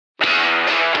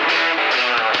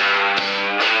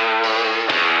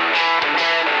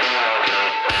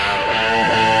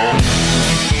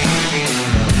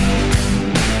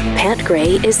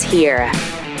Gray is here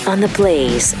on the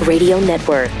Blaze Radio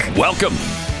Network. Welcome.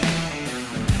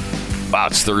 Wow,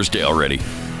 it's Thursday already.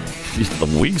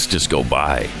 The weeks just go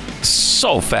by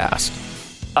so fast.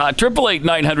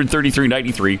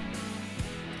 888-900-3393.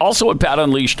 Also at Pat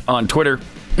Unleashed on Twitter.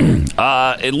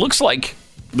 It looks like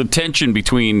the tension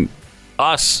between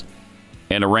us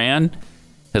and Iran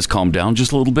has calmed down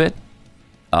just a little bit.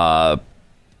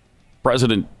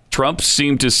 President Trump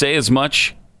seemed to say as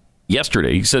much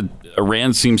yesterday. He said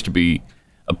Iran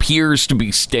appears to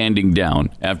be standing down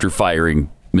after firing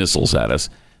missiles at us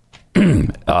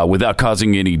without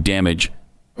causing any damage,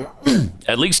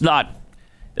 at least not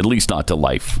to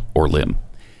life or limb.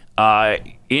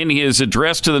 In his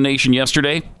address to the nation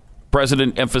yesterday,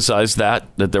 President emphasized that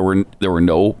there were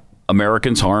no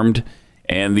Americans harmed,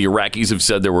 and the Iraqis have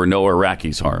said there were no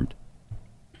Iraqis harmed.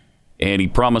 And he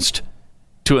promised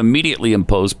to immediately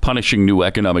impose punishing new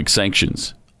economic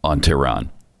sanctions on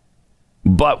Tehran,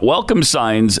 but welcome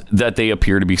signs that they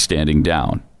appear to be standing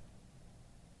down.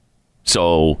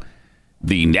 So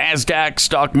the NASDAQ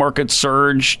stock market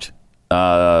surged.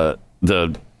 The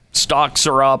stocks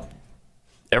are up.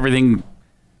 Everything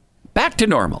back to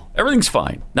normal. Everything's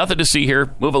fine. Nothing to see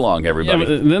here. Move along, everybody.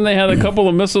 Yeah, but then they had a couple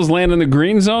of missiles land in the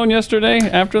green zone yesterday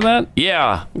after that.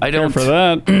 Yeah. I don't for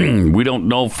that. We don't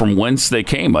know from whence they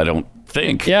came, I don't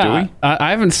think. Yeah, do we? I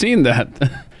haven't seen that.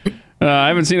 I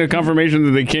haven't seen a confirmation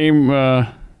that they came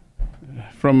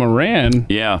from Iran.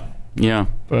 Yeah.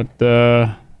 But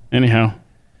anyhow.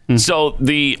 So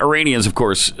the Iranians, of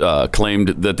course, claimed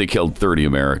that they killed 30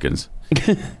 Americans. Which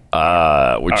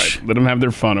all right, let them have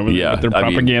their fun over there with their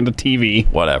propaganda TV.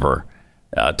 Whatever.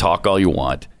 Talk all you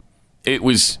want. It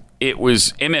was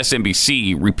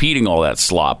MSNBC repeating all that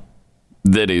slop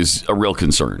that is a real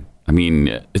concern. I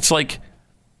mean, it's like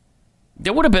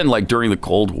it would have been like during the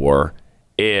Cold War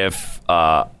if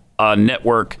a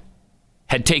network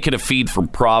had taken a feed from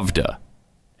Pravda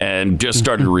and just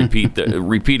started to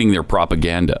repeating their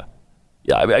propaganda.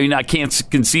 Yeah, I mean, I can't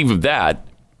conceive of that,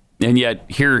 and yet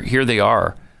here they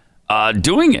are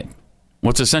doing it.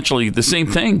 What's essentially the same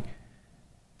thing.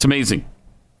 It's amazing,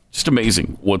 just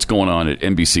amazing what's going on at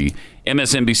NBC,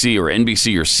 MSNBC, or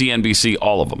NBC, or CNBC.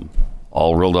 All of them,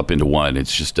 all rolled up into one.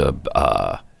 It's just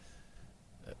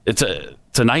it's a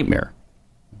nightmare.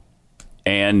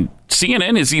 And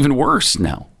CNN is even worse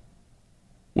now,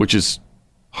 which is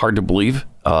hard to believe,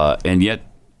 and yet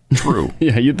true.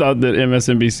 Yeah, you thought that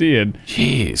MSNBC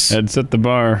had set the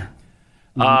bar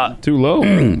too low.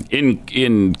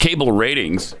 In cable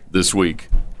ratings this week,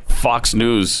 Fox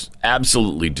News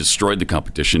absolutely destroyed the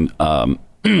competition.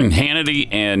 Hannity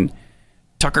and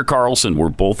Tucker Carlson were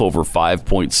both over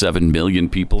 5.7 million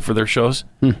people for their shows,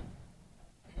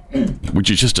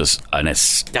 which is just an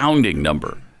astounding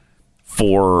number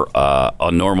for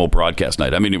a normal broadcast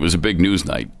night. I mean, it was a big news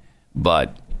night,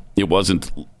 but it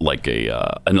wasn't like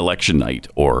an election night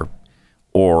or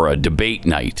a debate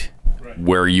night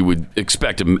where you would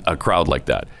expect a crowd like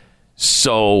that.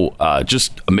 So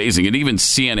just amazing. And even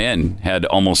CNN had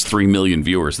almost 3 million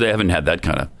viewers. They haven't had that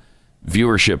kind of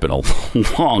viewership in a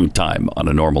long time on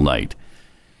a normal night.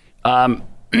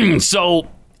 So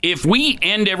if we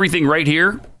end everything right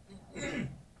here,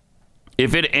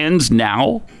 if it ends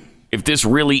now, if this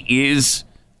really is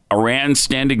Iran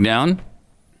standing down,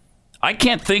 I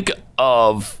can't think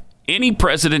of any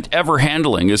president ever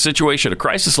handling a situation, a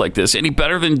crisis like this, any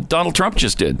better than Donald Trump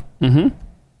just did. Mm-hmm.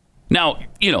 Now,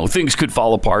 things could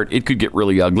fall apart. It could get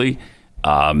really ugly.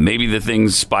 Maybe the thing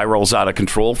spirals out of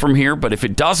control from here. But if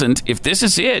it doesn't, if this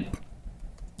is it,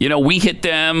 we hit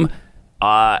them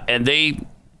and they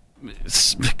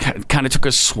kind of took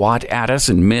a swat at us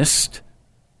and missed.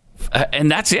 And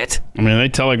that's it. I mean, they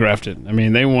telegraphed it. I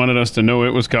mean, they wanted us to know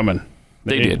it was coming.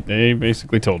 They did. They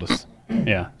basically told us.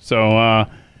 Yeah. So,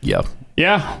 yeah.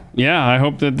 I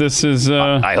hope that this is...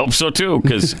 I hope so, too,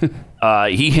 because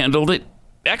he handled it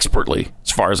expertly, as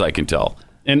far as I can tell.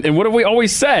 And what have we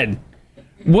always said?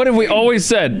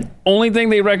 Only thing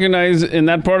they recognize in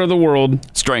that part of the world...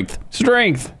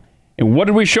 Strength. And what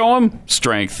did we show them?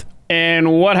 Strength.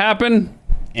 And what happened?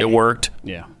 It worked.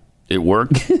 Yeah. It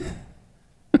worked.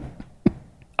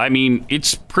 I mean,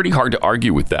 it's pretty hard to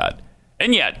argue with that.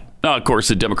 And yet, of course,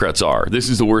 the Democrats are. This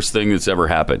is the worst thing that's ever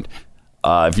happened.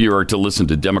 If you are to listen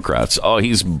to Democrats,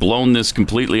 he's blown this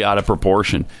completely out of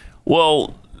proportion.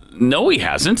 Well, no, he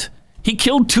hasn't. He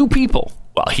killed 2 people.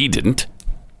 Well, he didn't.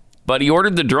 But he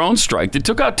ordered the drone strike that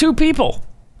took out 2 people.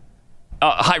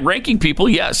 High-ranking people,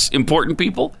 yes. Important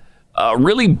people.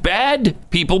 Really bad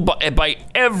people by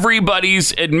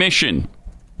everybody's admission.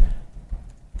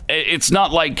 It's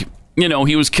not like,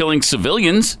 he was killing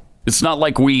civilians. It's not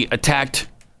like we attacked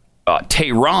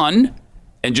Tehran.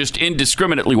 and just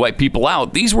indiscriminately wipe people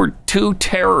out. These were 2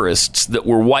 terrorists that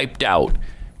were wiped out.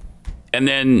 And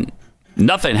then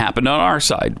nothing happened on our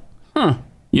side.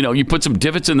 You put some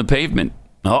divots in the pavement.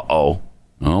 Uh-oh.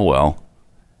 Oh, well.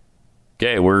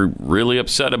 Okay, we're really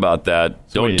upset about that.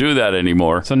 Don't do that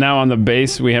anymore. So now on the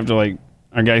base, we have to,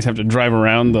 our guys have to drive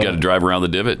around Got to drive around the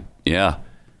divot. Yeah.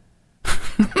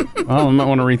 Well, I might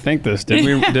want to rethink this. Did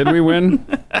we win?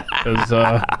 Because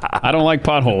I don't like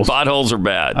potholes. Potholes are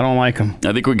bad. I don't like them.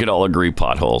 I think we could all agree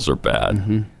potholes are bad.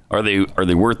 Mm-hmm. Are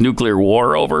they worth nuclear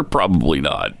war over? Probably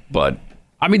not. But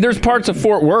I mean, there's parts of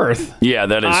Fort Worth. Yeah,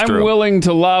 that is true. I'm willing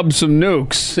to lob some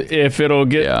nukes if it'll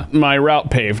get my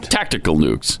route paved. Tactical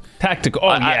nukes. Tactical.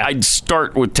 Oh, yeah. I'd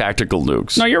start with tactical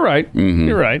nukes. No, you're right. Mm-hmm.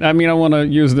 You're right. I mean, I want to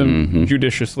use them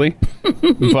judiciously.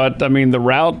 But, I mean, the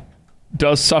route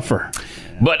does suffer.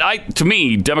 But to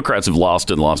me, Democrats have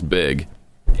lost and lost big.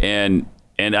 And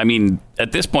I mean,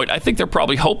 at this point, I think they're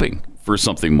probably hoping for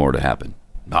something more to happen.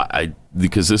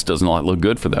 Because this does not look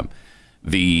good for them.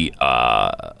 The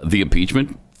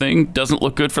impeachment thing doesn't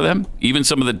look good for them. Even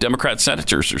some of the Democrat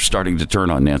senators are starting to turn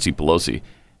on Nancy Pelosi.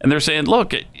 And they're saying,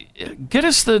 look, get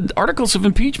us the articles of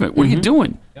impeachment. What are you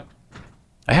doing? Yep.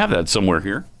 I have that somewhere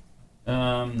here.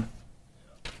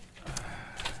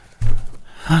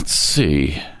 Let's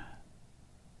see.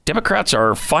 Democrats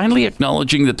are finally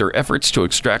acknowledging that their efforts to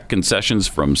extract concessions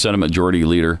from Senate Majority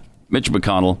Leader Mitch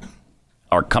McConnell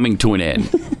are coming to an end.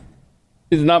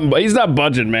 He's not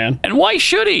budging, man. And why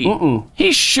should he?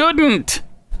 He shouldn't.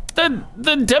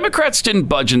 The Democrats didn't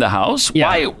budge in the House.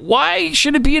 Yeah. Why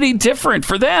should it be any different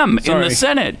for them in the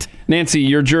Senate? Nancy,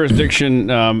 your jurisdiction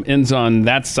ends on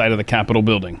that side of the Capitol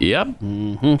building. Yep.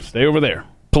 Mm-hmm. Stay over there.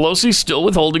 Pelosi's still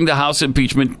withholding the House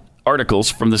impeachment articles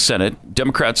from the Senate.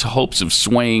 Democrats' hopes of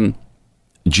swaying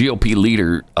GOP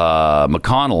leader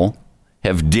McConnell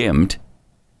have dimmed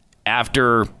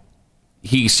after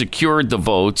he secured the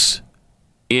votes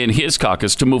in his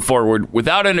caucus to move forward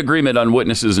without an agreement on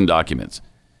witnesses and documents.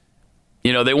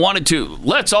 They wanted to,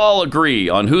 let's all agree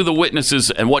on who the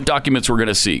witnesses and what documents we're going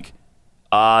to seek.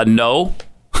 No.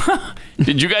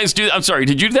 Did you guys I'm sorry,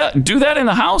 did you do that in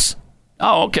the House?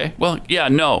 Oh, okay. Well, yeah,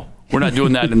 no. We're not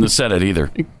doing that in the Senate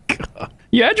either.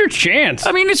 You had your chance.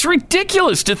 I mean, it's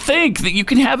ridiculous to think that you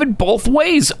can have it both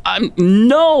ways.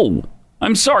 No.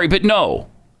 I'm sorry, but no.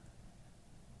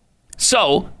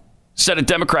 So, Senate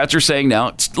Democrats are saying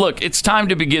now, look, it's time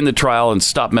to begin the trial and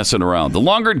stop messing around. The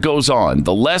longer it goes on,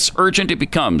 the less urgent it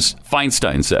becomes,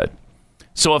 Feinstein said.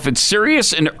 So if it's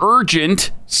serious and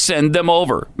urgent, send them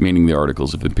over, meaning the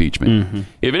articles of impeachment. Mm-hmm.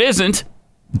 If it isn't,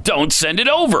 don't send it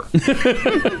over.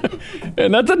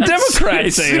 And that's a Democrat saying that.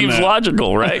 It seems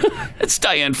logical, right? It's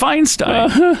Dianne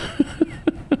Feinstein.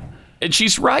 And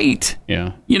she's right.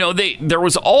 Yeah. There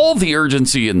was all the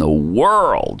urgency in the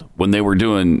world when they were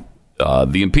doing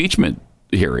the impeachment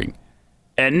hearing.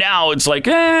 And now it's like,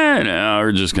 no,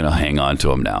 we're just going to hang on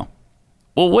to him now.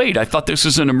 Well, wait, I thought this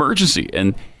was an emergency.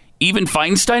 And even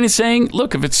Feinstein is saying,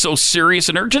 look, if it's so serious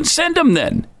and urgent, send him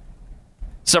then.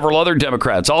 Several other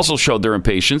Democrats also showed their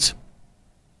impatience.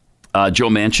 Joe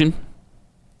Manchin,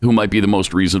 who might be the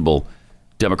most reasonable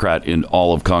Democrat in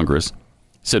all of Congress,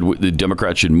 said the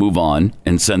Democrats should move on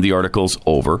and send the articles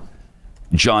over.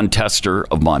 John Tester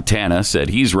of Montana said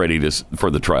he's ready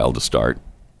for the trial to start.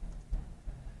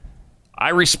 I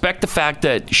respect the fact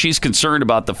that she's concerned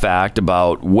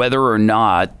about whether or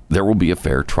not there will be a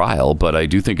fair trial, but I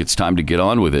do think it's time to get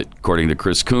on with it, according to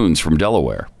Chris Coons from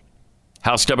Delaware.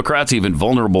 House Democrats, even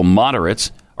vulnerable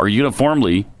moderates, are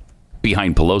uniformly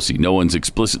behind Pelosi. No one's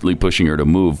explicitly pushing her to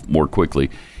move more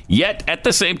quickly. Yet, at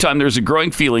the same time, there's a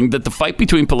growing feeling that the fight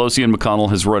between Pelosi and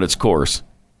McConnell has run its course.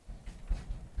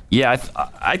 Yeah,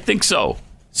 I think so.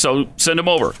 So send them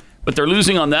over. But they're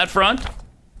losing on that front,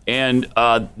 and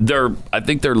I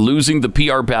think they're losing the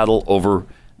PR battle over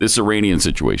this Iranian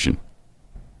situation.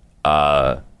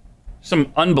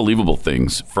 Some unbelievable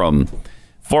things from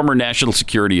former National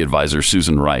Security Advisor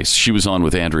Susan Rice. She was on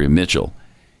with Andrea Mitchell,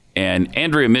 and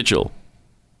Andrea Mitchell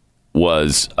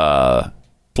was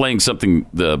playing something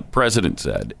the president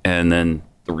said, and then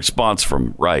the response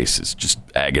from Rice is just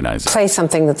agonizing. Play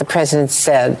something that the president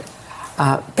said,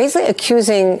 basically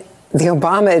accusing the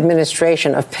Obama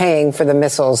administration of paying for the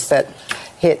missiles that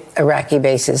hit Iraqi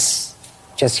bases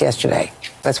just yesterday.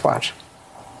 Let's watch.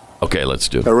 Okay, let's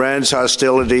do it. Iran's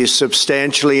hostilities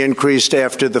substantially increased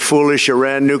after the foolish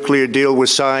Iran nuclear deal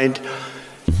was signed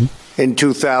in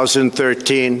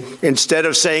 2013. Instead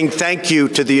of saying thank you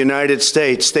to the United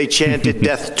States, they chanted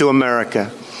death to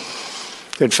America.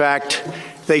 In fact,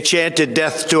 they chanted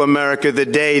death to America the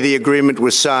day the agreement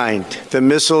was signed. The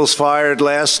missiles fired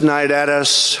last night at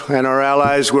us and our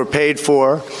allies were paid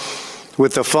for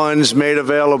with the funds made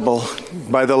available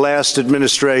by the last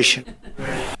administration.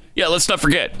 Yeah, let's not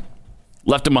forget.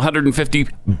 Left him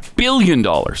 $150 billion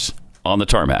on the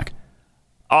tarmac.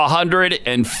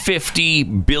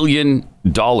 $150 billion.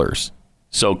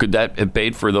 So could that have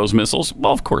paid for those missiles?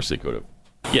 Well, of course they could have.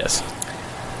 Yes.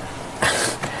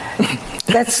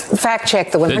 Let's fact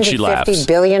check the $150 laughs.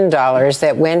 billion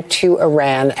that went to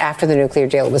Iran after the nuclear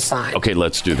deal was signed. Okay,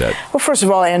 let's do that. Well, first of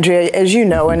all, Andrea, as you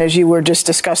know, and as you were just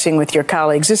discussing with your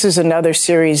colleagues, this is another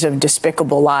series of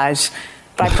despicable lies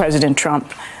by President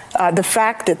Trump. The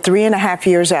fact that 3.5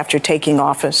 years after taking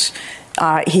office,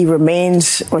 he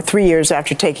remains, or 3 years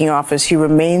after taking office, he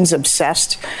remains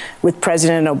obsessed with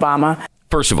President Obama.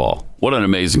 First of all, what an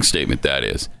amazing statement that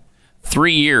is.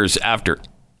 3 years after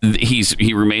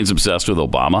he remains obsessed with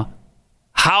Obama.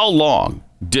 How long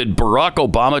did Barack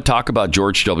Obama talk about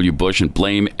George W. Bush and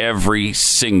blame every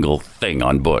single thing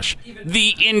on Bush?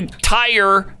 The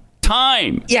entire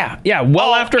time. Yeah.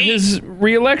 Well, after his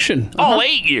reelection. All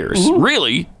 8 years,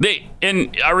 really.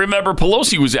 And I remember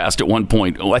Pelosi was asked at one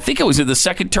point, I think it was in the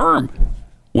second term,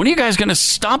 when are you guys going to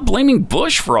stop blaming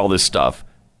Bush for all this stuff?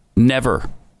 Never.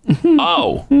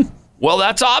 Well,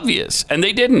 that's obvious. And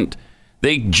they didn't.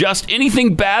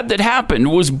 Anything bad that happened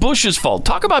was Bush's fault.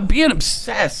 Talk about being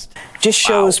obsessed. Just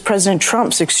shows President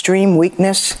Trump's extreme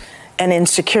weakness and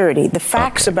insecurity. The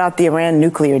facts about the Iran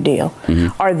nuclear deal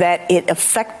are that it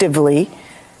effectively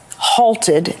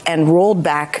halted and rolled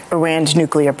back Iran's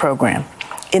nuclear program.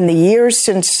 In the years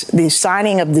since the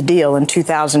signing of the deal in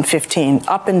 2015,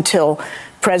 up until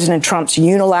President Trump's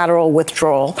unilateral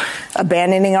withdrawal,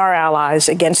 abandoning our allies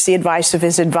against the advice of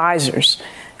his advisors,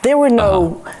 there were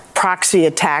no proxy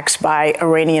attacks by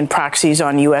Iranian proxies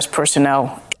on U.S.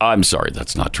 personnel. I'm sorry,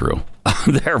 that's not true.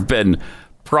 There have been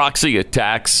proxy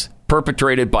attacks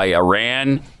perpetrated by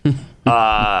Iran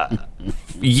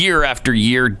year after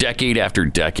year, decade after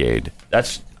decade.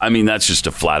 That's just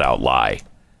a flat out lie.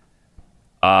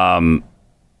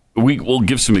 We'll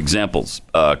give some examples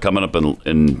coming up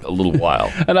in a little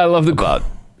while. And I love the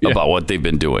about what they've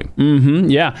been doing.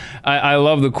 Yeah. I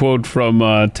love the quote from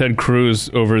Ted Cruz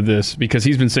over this, because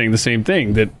he's been saying the same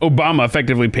thing, that Obama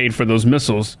effectively paid for those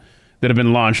missiles that have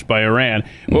been launched by Iran.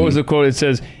 What was the quote? It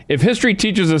says, if history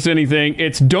teaches us anything,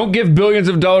 it's don't give billions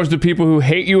of dollars to people who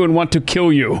hate you and want to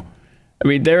kill you. I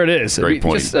mean, there it is. Great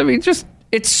point.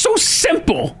 It's so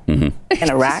simple. In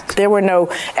Iraq, there were no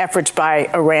efforts by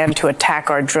Iran to attack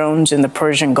our drones in the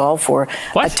Persian Gulf or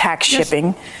attack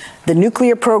shipping. The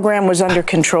nuclear program was under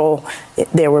control.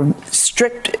 There were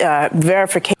strict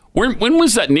verification. When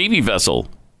was that Navy vessel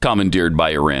commandeered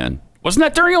by Iran? Wasn't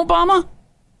that during Obama?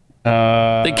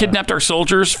 They kidnapped our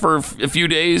soldiers for a few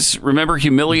days. Remember,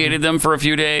 humiliated them for a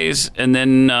few days and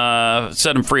then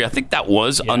set them free. I think that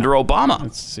was under Obama.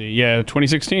 Let's see. Yeah,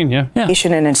 2016. Yeah.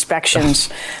 And inspections.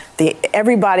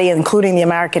 Everybody, including the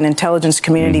American intelligence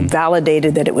community,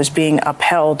 validated that it was being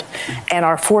upheld, and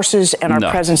our forces and our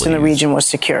presence in the region was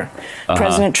secure.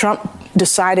 President Trump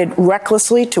decided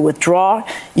recklessly to withdraw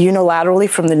unilaterally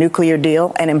from the nuclear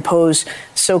deal and impose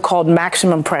so-called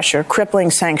maximum pressure, crippling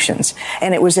sanctions.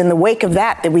 And it was in the wake of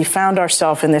that we found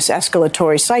ourselves in this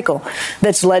escalatory cycle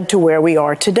that's led to where we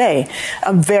are today,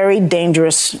 a very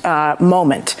dangerous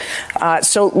moment.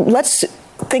 So let's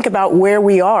think about where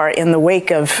we are in the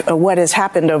wake of what has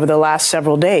happened over the last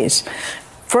several days.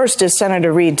 First, as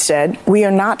Senator Reid said, we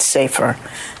are not safer.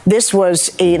 This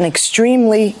was an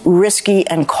extremely risky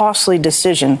and costly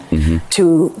decision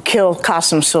to kill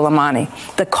Qasem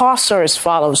Soleimani. The costs are as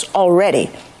follows already.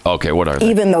 Okay, what are they?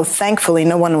 Even though, thankfully,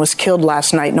 no one was killed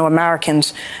last night, no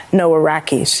Americans, no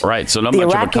Iraqis. Right, so not the much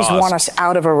of a cost. The Iraqis want us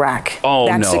out of Iraq. Oh,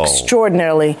 That's no.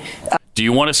 extraordinarily... Do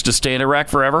you want us to stay in Iraq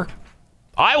forever?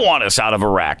 I want us out of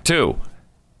Iraq, too.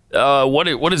 What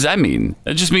does that mean?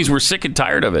 It just means we're sick and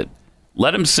tired of it.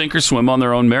 Let them sink or swim on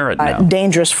their own merit now.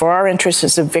 Dangerous for our interests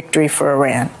is a victory for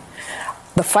Iran.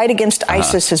 The fight against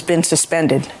ISIS has been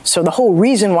suspended. So the whole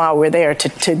reason why we're there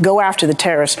to go after the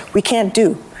terrorists, we can't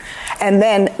do. And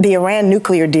then the Iran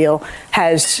nuclear deal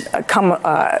has come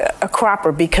a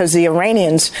cropper because the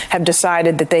Iranians have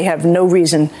decided that they have no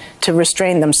reason to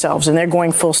restrain themselves, and they're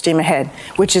going full steam ahead,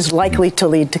 which is likely to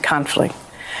lead to conflict.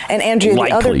 And Andrea,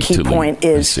 the other key point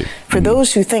is, for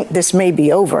those who think this may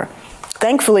be over,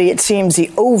 thankfully, it seems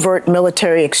the overt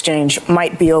military exchange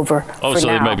might be over for so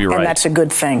now, they might be right. And that's a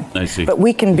good thing. I see. But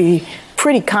we can be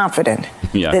pretty confident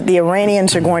that the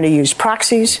Iranians are going to use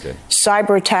proxies,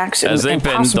 cyber attacks, and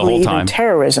possibly even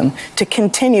terrorism to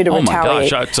continue to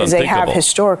retaliate as they have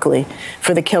historically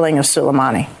for the killing of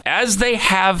Soleimani. As they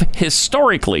have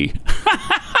historically.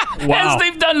 As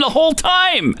they've done the whole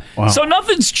time. Wow. So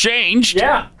nothing's changed.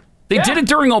 Yeah. They did it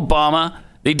during Obama.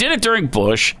 They did it during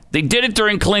Bush. They did it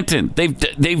during Clinton. They've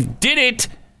did it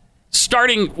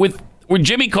starting with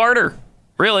Jimmy Carter.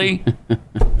 Really?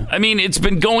 I mean, it's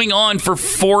been going on for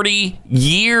 40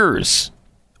 years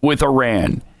with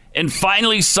Iran. And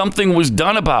finally, something was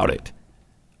done about it.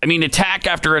 I mean, attack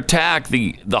after attack,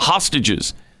 the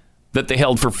hostages that they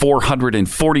held for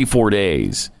 444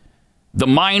 days. The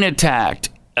mine attack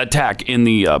in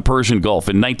the Persian Gulf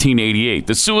in 1988.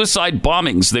 The suicide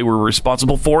bombings they were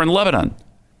responsible for in Lebanon.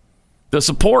 The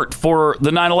support for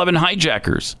the 9/11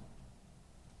 hijackers.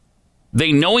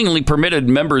 They knowingly permitted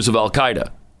members of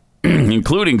al-Qaeda,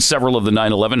 including several of the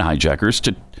 9/11 hijackers,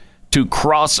 to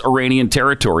cross Iranian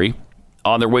territory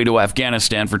on their way to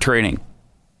Afghanistan for training.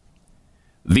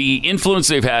 The influence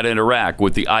they've had in Iraq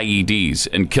with the IEDs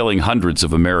and killing hundreds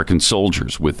of American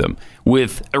soldiers with them,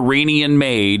 with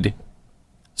Iranian-made,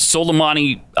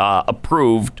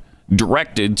 Soleimani-approved,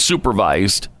 directed,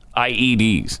 supervised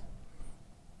IEDs.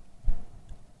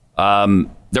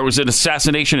 There was an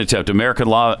assassination attempt. American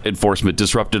law enforcement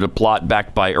disrupted a plot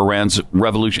backed by Iran's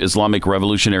Islamic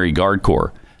Revolutionary Guard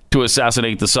Corps to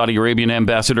assassinate the Saudi Arabian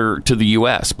ambassador to the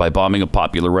U.S. by bombing a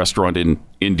popular restaurant in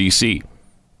D.C.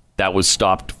 That was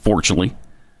stopped, fortunately,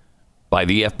 by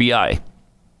the FBI.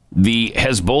 The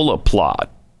Hezbollah plot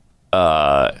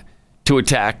to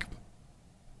attack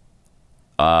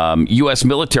U.S.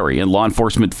 military and law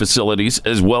enforcement facilities,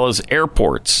 as well as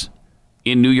airports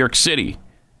in New York City.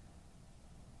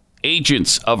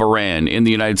 Agents of Iran in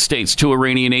the United States, 2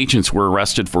 Iranian agents were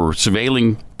arrested for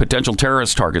surveilling potential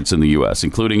terrorist targets in the U.S.,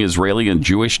 including Israeli and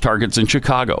Jewish targets in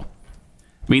Chicago.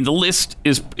 I mean, the list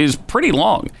is pretty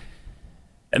long.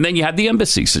 And then you had the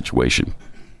embassy situation.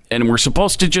 And we're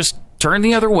supposed to just turn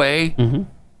the other way,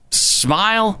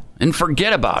 smile, and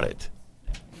forget about it.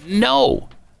 No,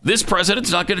 this president's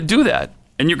not going to do that.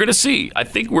 And you're going to see. I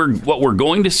think what we're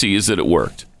going to see is that it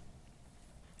worked.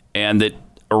 And that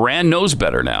Iran knows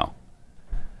better now.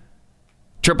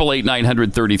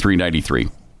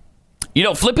 888-900-3393. You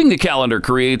know, flipping the calendar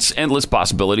creates endless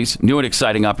possibilities. New and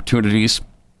exciting opportunities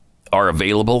are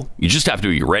available. You just have to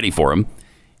be ready for them.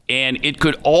 And it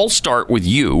could all start with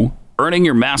you earning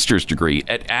your master's degree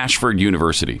at Ashford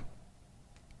University.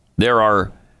 There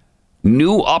are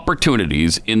new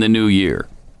opportunities in the new year.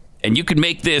 And you can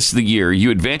make this the year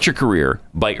you advance your career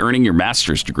by earning your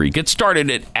master's degree. Get started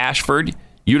at Ashford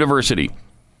University.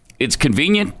 It's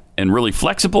convenient and really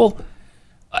flexible.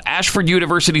 Ashford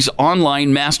University's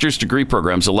online master's degree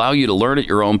programs allow you to learn at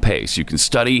your own pace. You can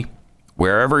study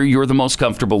wherever you're the most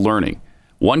comfortable learning.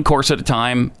 One course at a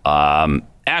time.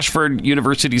 Ashford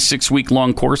University's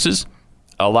 6-week-long courses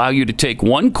allow you to take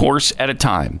one course at a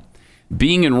time.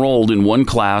 Being enrolled in one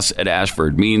class at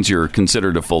Ashford means you're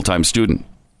considered a full-time student.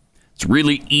 It's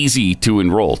really easy to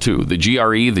enroll, too. The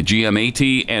GRE, the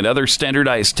GMAT, and other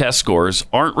standardized test scores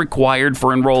aren't required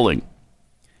for enrolling.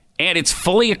 And it's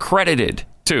fully accredited,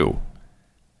 too.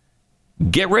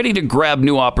 Get ready to grab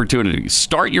new opportunities.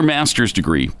 Start your master's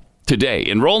degree today.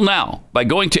 Enroll now by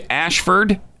going to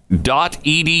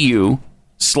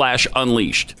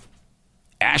ashford.edu/unleashed.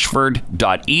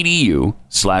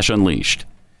 ashford.edu/unleashed.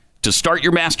 To start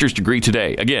your master's degree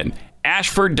today. Again,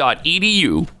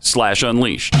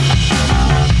 ashford.edu/unleashed.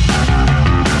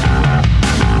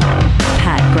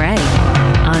 Pat Gray,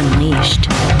 Unleashed.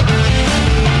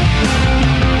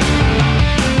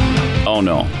 Oh,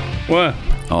 no. What?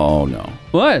 Oh, no.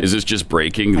 What? Is this just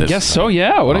breaking? I guess so,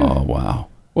 yeah. What? Oh, wow.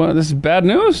 What? This is bad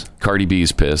news? Cardi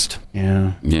B's pissed.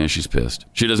 Yeah. Yeah, she's pissed.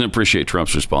 She doesn't appreciate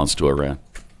Trump's response to Iran.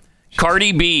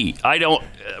 Cardi B,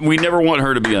 we never want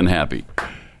her to be unhappy.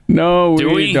 No,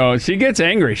 we don't. She gets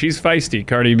angry. She's feisty,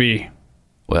 Cardi B.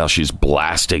 Well, she's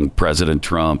blasting President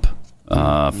Trump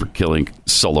for killing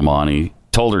Soleimani.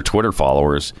 Told her Twitter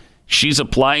followers she's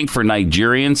applying for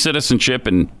Nigerian citizenship,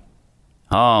 and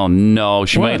oh no,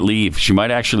 she might leave. She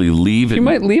might actually leave. She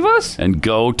might leave us and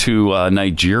go to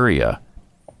Nigeria.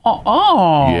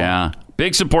 Oh, yeah.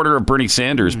 Big supporter of Bernie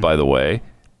Sanders, by the way.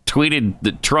 Tweeted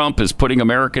that Trump is putting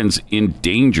Americans in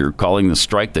danger, calling the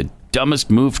strike the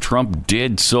dumbest move Trump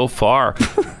did so far.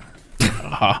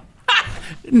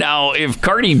 Now, if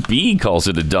Cardi B calls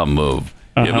it a dumb move,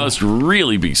 it must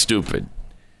really be stupid,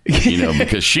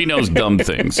 because she knows dumb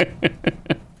things.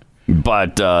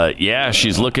 But, yeah,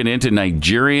 she's looking into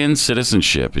Nigerian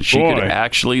citizenship. And she could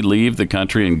actually leave the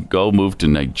country and go move to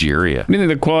Nigeria. What do you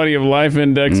think the quality of life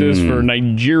index is for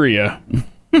Nigeria?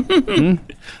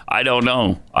 I don't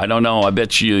know. I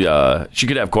bet she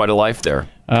could have quite a life there.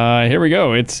 Here we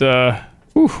go. It's in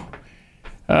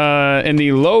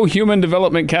the low human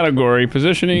development category,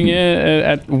 positioning it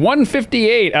at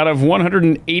 158 out of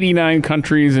 189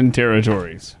 countries and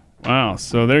territories. Wow.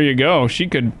 So there you go. She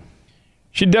could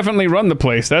She'd definitely run the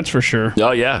place, that's for sure.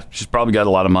 Oh yeah, she's probably got a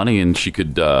lot of money, and she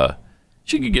could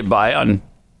get by on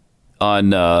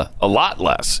a lot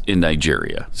less in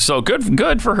Nigeria. So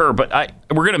good for her. But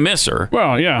we're gonna miss her.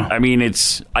 Well, yeah. I mean,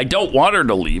 I don't want her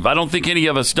to leave. I don't think any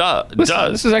of us does.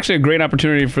 This is actually a great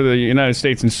opportunity for the United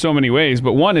States in so many ways.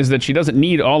 But one is that she doesn't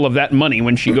need all of that money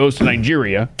when she goes to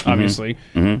Nigeria. Obviously,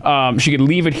 she could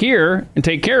leave it here and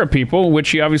take care of people, which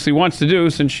she obviously wants to do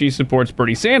since she supports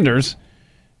Bernie Sanders.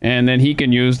 And then he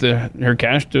can use her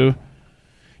cash to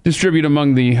distribute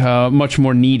among the much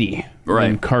more needy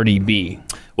than Cardi B.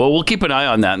 Well, we'll keep an eye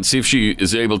on that and see if she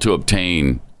is able to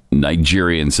obtain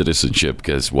Nigerian citizenship.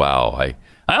 Because, wow,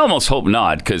 I almost hope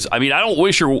not. Because, I mean, I don't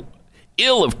wish her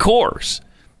ill, of course.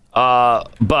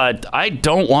 But I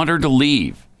don't want her to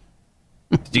leave.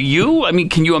 Do you? I mean,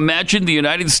 can you imagine the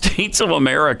United States of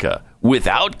America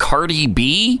without Cardi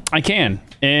B? I can.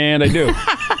 And I do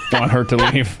want her to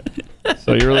leave.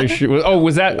 So you really should. Oh,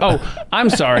 was that? Oh,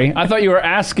 I'm sorry. I thought you were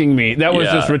asking me. That was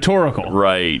just rhetorical.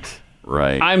 Right.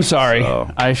 I'm sorry. So.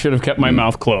 I should have kept my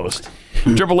mouth closed.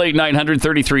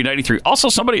 888-900-3393. Also,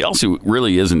 somebody else who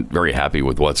really isn't very happy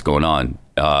with what's going on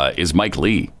is Mike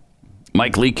Lee.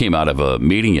 Mike Lee came out of a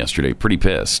meeting yesterday pretty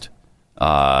pissed.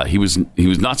 He was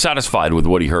not satisfied with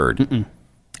what he heard.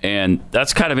 And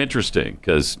that's kind of interesting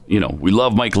because, we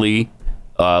love Mike Lee.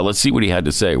 Let's see what he had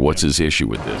to say. What's his issue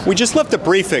with this? We just left a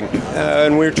briefing,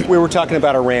 and we were talking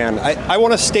about Iran. I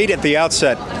want to state at the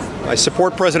outset, I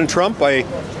support President Trump. I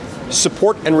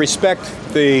support and respect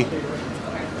the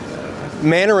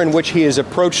manner in which he has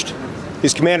approached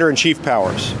his commander-in-chief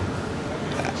powers.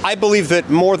 I believe that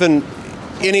more than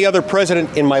any other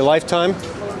president in my lifetime,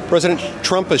 President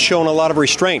Trump has shown a lot of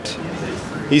restraint.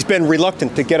 He's been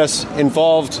reluctant to get us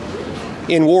involved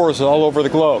in wars all over the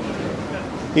globe.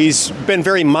 He's been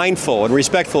very mindful and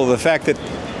respectful of the fact that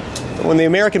when the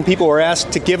American people are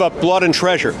asked to give up blood and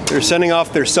treasure, they're sending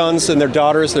off their sons and their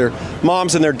daughters, their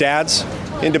moms and their dads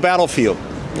into battlefield.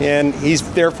 And he's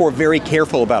therefore very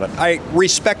careful about it. I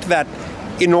respect that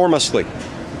enormously.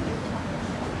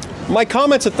 My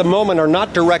comments at the moment are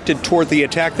not directed toward the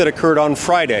attack that occurred on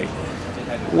Friday.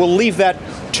 We'll leave that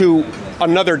to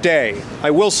another day. I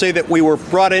will say that we were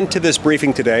brought into this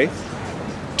briefing today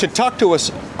to talk to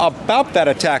us about that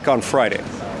attack on Friday.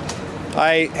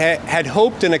 I had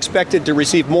hoped and expected to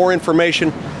receive more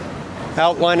information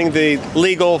outlining the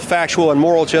legal, factual, and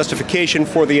moral justification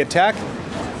for the attack.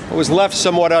 I was left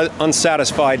somewhat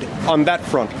unsatisfied on that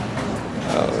front.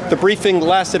 The briefing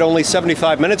lasted only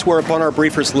 75 minutes, whereupon our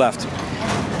briefers left.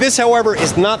 This, however,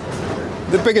 is not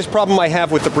the biggest problem I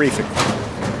have with the briefing,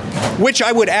 which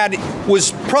I would add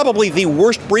was probably the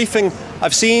worst briefing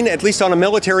I've seen, at least on a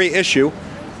military issue,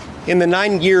 in the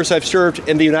 9 years I've served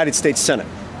in the United States Senate.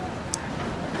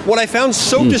 What I found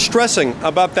so distressing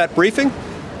about that briefing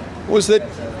was that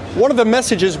one of the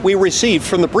messages we received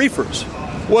from the briefers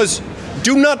was,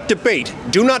 do not debate,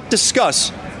 do not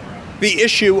discuss the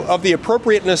issue of the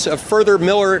appropriateness of further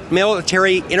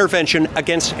military intervention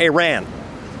against Iran.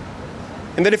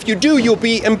 And that if you do, you'll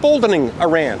be emboldening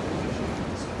Iran.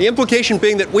 The implication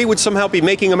being that we would somehow be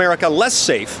making America less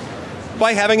safe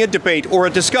by having a debate or a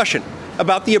discussion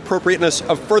about the appropriateness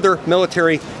of further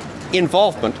military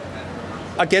involvement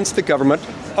against the government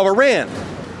of Iran.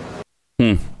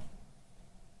 And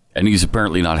he's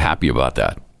apparently not happy about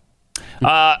that.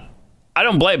 I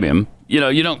don't blame him.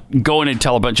 You don't go in and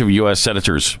tell a bunch of U.S.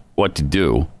 senators what to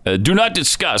do. Do not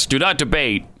discuss, do not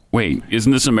debate. Wait,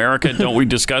 isn't this America? Don't we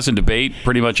discuss and debate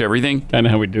pretty much everything? Kind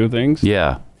of how we do things?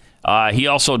 Yeah. He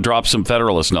also dropped some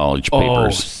Federalist knowledge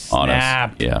papers on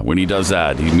us. Yeah, when he does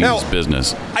that, he means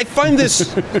business. I find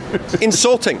this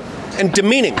insulting and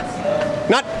demeaning,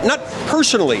 not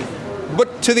personally,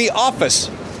 but to the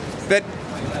office that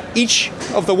each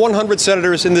of the 100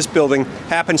 senators in this building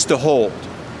happens to hold.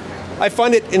 I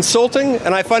find it insulting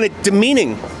and I find it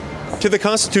demeaning to the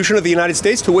Constitution of the United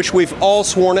States, to which we've all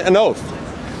sworn an oath.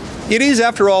 It is,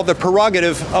 after all, the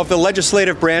prerogative of the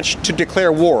legislative branch to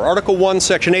declare war. Article 1,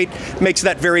 Section 8 makes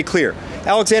that very clear.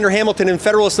 Alexander Hamilton in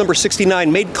Federalist number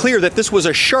 69 made clear that this was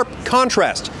a sharp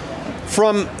contrast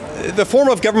from the form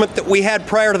of government that we had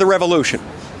prior to the Revolution,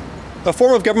 a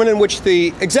form of government in which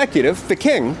the executive, the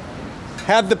king,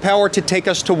 had the power to take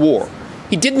us to war.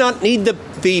 He did not need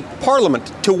the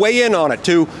Parliament to weigh in on it,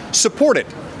 to support it.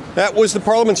 That was the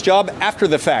Parliament's job after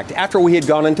the fact, after we had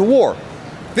gone into war.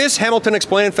 This, Hamilton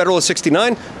explained in Federalist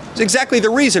 69, is exactly the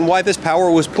reason why this power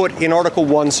was put in Article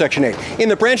 1, Section 8, in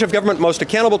the branch of government most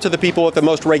accountable to the people at the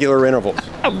most regular intervals.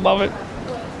 I love it.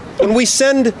 When we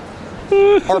send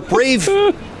our brave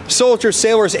soldiers,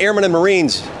 sailors, airmen, and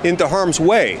Marines into harm's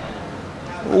way,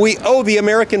 we owe the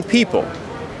American people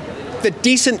the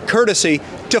decent courtesy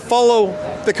to follow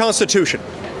the Constitution,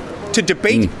 to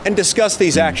debate and discuss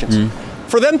these actions.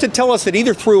 For them to tell us that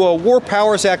either through a War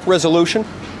Powers Act resolution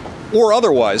or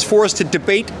otherwise, for us to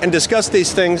debate and discuss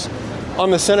these things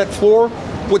on the Senate floor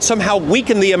would somehow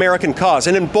weaken the American cause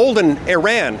and embolden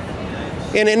Iran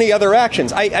in any other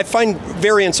actions, I find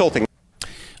very insulting.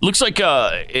 Looks like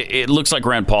it looks like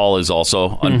Rand Paul is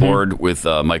also on board with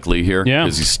Mike Lee here,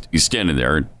 because he's standing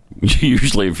there.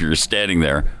 Usually, if you're standing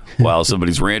there while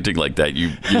somebody's ranting like that,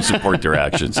 you support their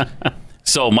actions.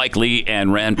 So Mike Lee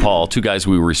and Rand Paul, two guys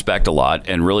we respect a lot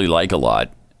and really like a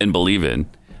lot and believe in,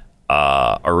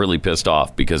 are really pissed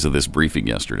off because of this briefing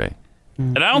yesterday.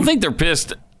 And I don't think they're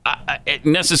pissed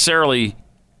necessarily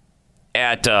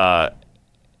at the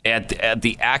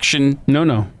action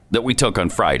that we took on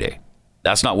Friday.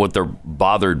 That's not what they're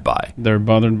bothered by. They're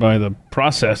bothered by the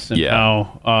process and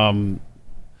how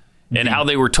and how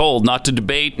they were told not to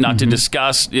debate, not to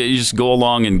discuss. You just go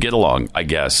along and get along, I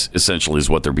guess, essentially is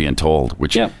what they're being told,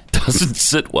 which doesn't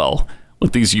sit well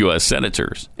with these U.S.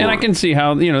 senators. And I can see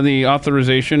how, the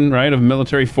authorization, right, of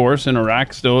military force in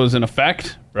Iraq still is in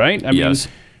effect, right? I mean,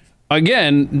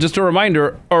 again, just a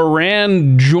reminder,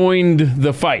 Iran joined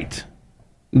the fight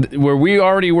where we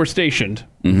already were stationed.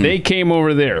 They came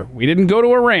over there. We didn't go to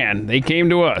Iran. They came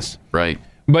to us. Right.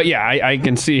 But yeah, I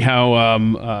can see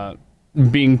how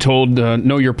being told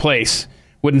know your place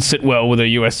wouldn't sit well with a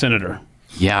U.S. senator.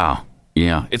 Yeah.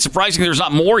 It's surprising there's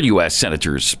not more U.S.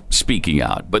 senators speaking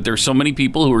out, but there's so many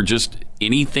people who are just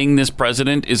anything this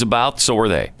president is about, so are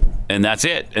they. And that's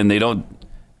it. And they don't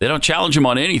challenge him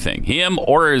on anything, him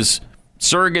or his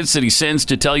surrogates that he sends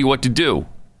to tell you what to do.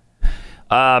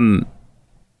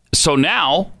 So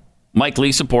now Mike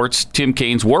Lee supports Tim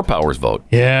Kaine's War Powers vote.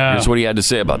 Yeah. Here's what he had to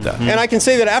say about that. And I can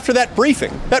say that after that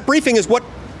briefing is what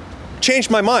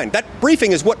changed my mind. That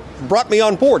briefing is what brought me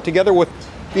on board, together with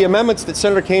the amendments that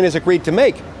Senator Kaine has agreed to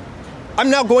make. I'm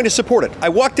now going to support it. I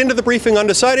walked into the briefing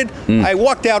undecided. I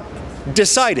walked out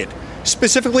decided,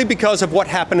 specifically because of what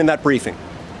happened in that briefing.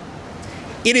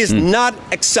 It is not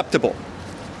acceptable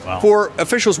for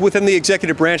officials within the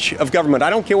executive branch of government, I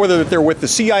don't care whether they're with the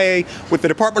CIA, with the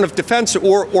Department of Defense,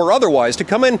 or otherwise, to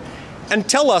come in and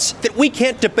tell us that we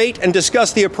can't debate and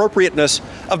discuss the appropriateness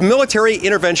of military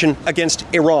intervention against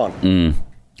Iran.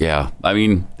 Yeah, I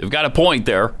mean, they've got a point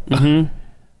there.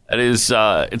 That is,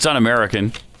 it's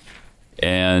un-American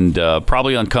and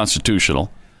probably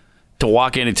unconstitutional to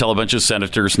walk in and tell a bunch of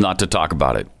senators not to talk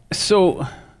about it. So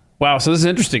this is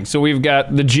interesting. So we've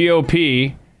got the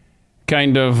GOP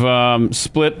kind of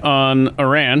split on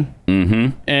Iran,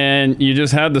 and you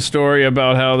just had the story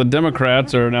about how the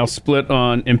Democrats are now split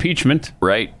on impeachment.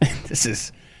 Right. This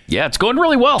is... Yeah, it's going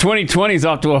really well. 2020 is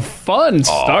off to a fun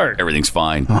start. Everything's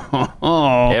fine.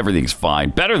 Everything's fine.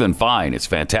 Better than fine. It's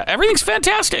fantastic. Everything's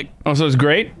fantastic. Oh, so it's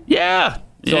great? Yeah.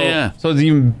 So it's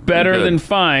even better than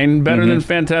fine, better than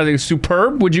fantastic.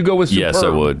 Superb? Would you go with superb? Yes, I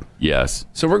would. Yes.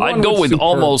 So we're going I'd go with superb.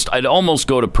 almost. I'd almost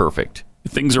go to perfect.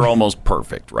 Things are almost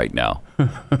perfect right now.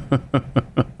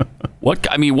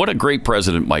 What a great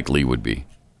president Mike Lee would be.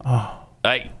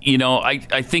 I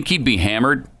think he'd be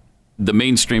hammered. The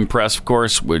mainstream press, of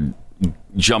course, would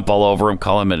jump all over him,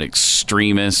 call him an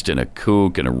extremist and a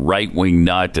kook and a right-wing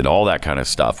nut and all that kind of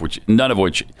stuff, none of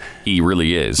which he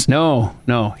really is. No,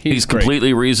 he's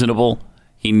completely reasonable.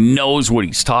 He knows what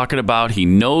he's talking about. He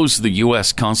knows the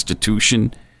U.S.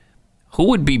 Constitution. Who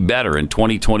would be better in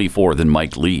 2024 than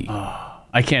Mike Lee?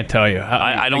 I can't tell you.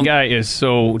 I don't. The guy is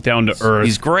so down to earth.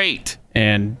 He's great,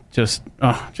 and just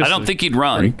I don't think he'd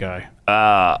run. Great guy.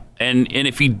 And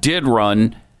if he did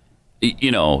run,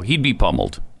 he'd be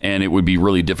pummeled, and it would be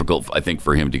really difficult, I think,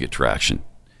 for him to get traction,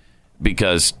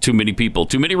 because too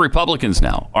many Republicans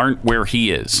now aren't where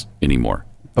he is anymore.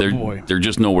 They're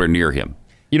just nowhere near him.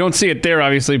 You don't see it there,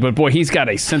 obviously, but boy, he's got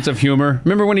a sense of humor.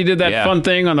 Remember when he did that fun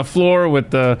thing on the floor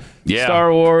with the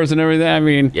Star Wars and everything? I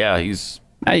mean, now you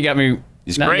got me.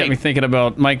 He's now great. You got me thinking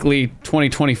about Mike Lee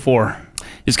 2024.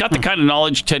 He's got the kind of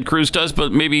knowledge Ted Cruz does,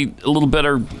 but maybe a little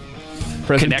better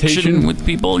connection with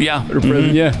people. Yeah.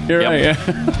 Yeah, you're right. Yeah.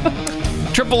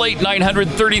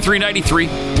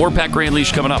 888-900-3393. More Pat Gray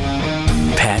Unleashed coming up.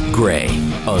 Pat Gray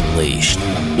Unleashed.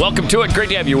 Welcome to it. Great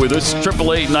to have you with us.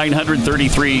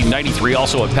 888-900-3393.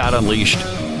 Also at Pat Unleashed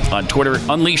on Twitter.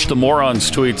 Unleash the Morons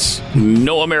tweets,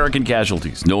 no American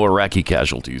casualties, no Iraqi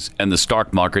casualties, and the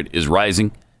stock market is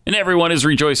rising, and everyone is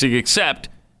rejoicing except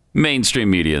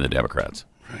mainstream media and the Democrats.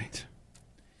 Right.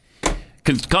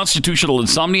 Constitutional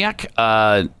insomniac.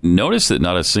 Notice that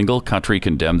not a single country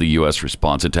condemned the U.S.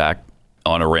 response attack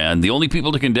on Iran. The only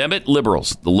people to condemn it,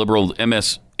 liberals, the liberal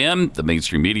MSM, the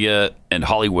mainstream media, and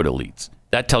Hollywood elites.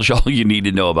 That tells you all you need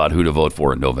to know about who to vote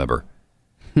for in November.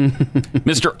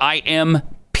 Mr. I am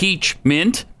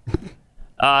Peachment.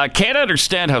 Can't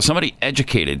understand how somebody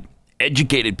educated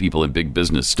people in big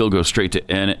business still go straight to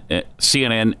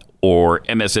CNN or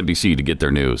MSNBC to get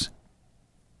their news.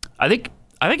 I think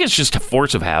it's just a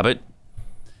force of habit.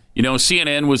 You know,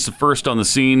 CNN was the first on the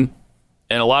scene,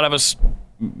 and a lot of us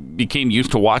became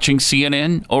used to watching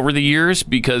CNN over the years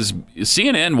because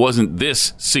CNN wasn't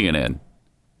this CNN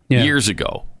years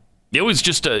ago. It was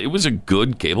just it was a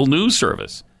good cable news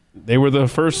service. They were the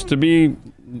first to be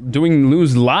doing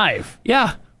news live.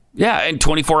 Yeah, and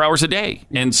 24 hours a day.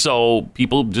 And so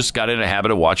people just got in a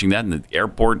habit of watching that, and the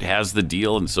airport has the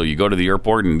deal, and so you go to the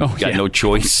airport and got no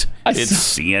choice. It's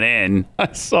CNN.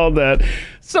 I saw that.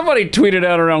 Somebody tweeted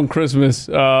out around Christmas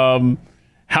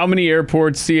how many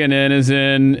airports CNN is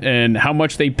in and how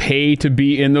much they pay to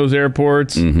be in those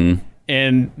airports. Mm-hmm.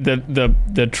 And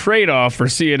the trade-off for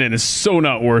CNN is so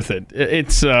not worth it.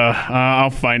 It's I'll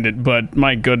find it, but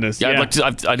my goodness,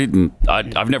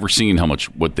 I've never seen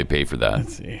what they pay for that.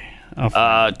 Let's see.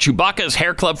 Chewbacca's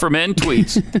Hair Club for Men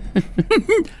tweets.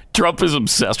 Trump is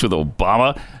obsessed with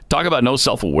Obama. Talk about no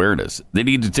self-awareness. They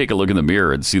need to take a look in the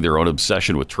mirror and see their own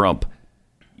obsession with Trump.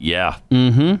 Yeah.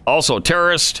 Mm-hmm. Also,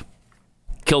 terrorist.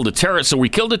 Killed a terrorist. So we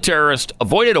killed a terrorist,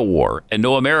 avoided a war, and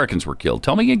no Americans were killed.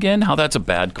 Tell me again how that's a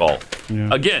bad call.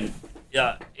 Yeah. Again,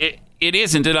 it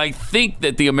isn't. And I think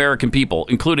that the American people,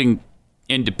 including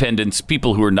independents,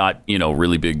 people who are not,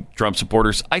 really big Trump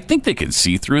supporters, I think they can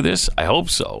see through this. I hope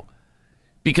so.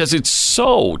 Because it's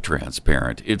so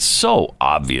transparent. It's so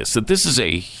obvious that this is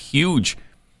a huge,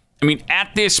 at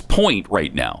this point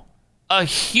right now, a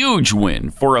huge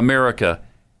win for America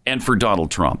and for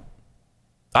Donald Trump.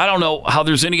 I don't know how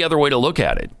there's any other way to look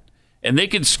at it. And they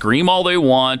can scream all they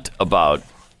want about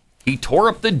he tore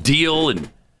up the deal. And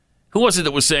who was it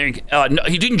that was saying, no,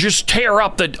 he didn't just tear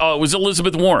up it was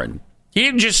Elizabeth Warren. He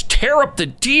didn't just tear up the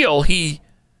deal.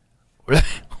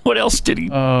 What else did he?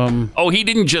 He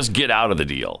didn't just get out of the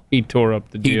deal. He tore up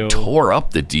the deal. He tore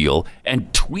up the deal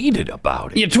and tweeted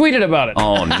about it. You tweeted about it.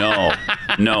 Oh, no.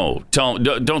 No.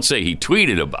 Don't say he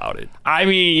tweeted about it.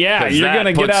 You're going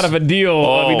to get out of a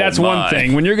deal. That's one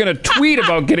thing. When you're going to tweet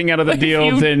about getting out of the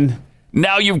deal, then...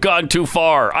 Now you've gone too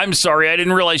far. I'm sorry. I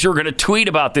didn't realize you were going to tweet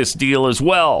about this deal as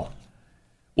well.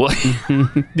 Well,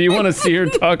 do you want to see her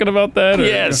talking about that? Or?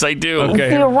 Yes, I do. Okay.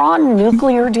 The Iran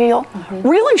nuclear deal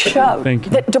really showed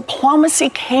that diplomacy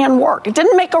can work. It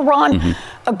didn't make Iran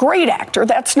a great actor.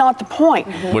 That's not the point.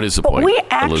 What is the point? But we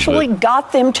actually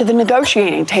got them to the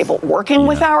negotiating table, working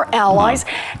with our allies,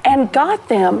 and got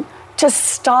them to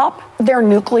stop their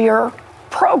nuclear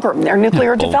program, their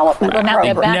nuclear development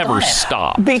program. Never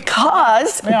stopped.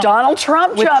 Because Donald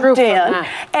Trump jumped in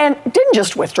and didn't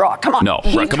just withdraw. Come on. No,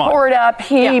 he tore it up.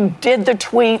 He did the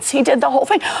tweets. He did the whole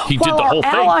thing. He did the whole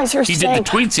thing. Allies are he saying, did the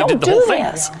tweets. He did the whole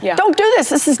thing. Don't do this.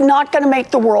 This is not going to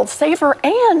make the world safer.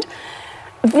 And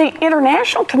the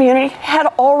international community had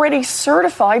already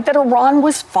certified that Iran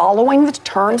was following the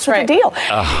terms of the deal.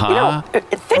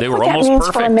 Think they were what that almost means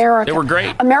perfect. for America. They were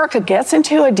great. America gets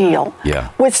into a deal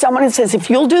with someone and says, if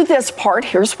you'll do this part,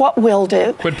 here's what we'll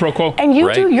do. Quid pro quo. And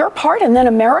you do your part, and then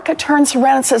America turns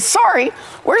around and says, sorry,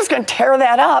 we're just going to tear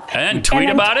that up. And tweet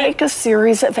about it. Take a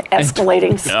series of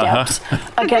escalating steps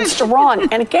against Iran.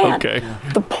 And again,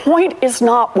 the point is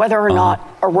not whether or not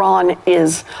Iran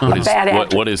is a bad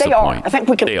actor. What is the point? I think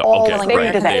we can all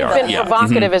agree to that. They've been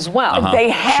provocative as well. They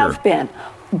have been.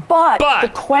 But the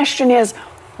question is,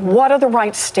 what are the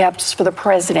right steps for the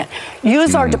president?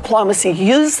 Use our diplomacy,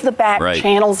 use the back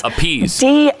channels, appease,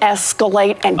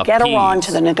 de-escalate, and get Iran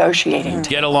to the negotiating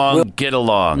table. Get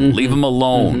along, leave them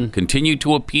alone. Continue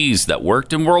to appease. That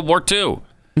worked in World War II.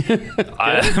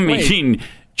 I mean,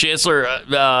 Chancellor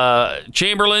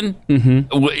Chamberlain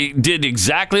did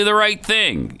exactly the right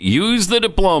thing. Use the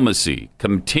diplomacy.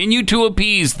 Continue to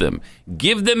appease them.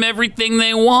 Give them everything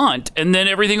they want, and then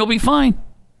everything will be fine.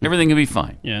 Everything will be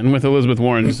fine. Yeah, and with Elizabeth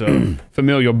Warren's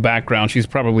familial background, she's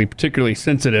probably particularly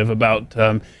sensitive about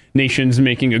nations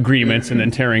making agreements and then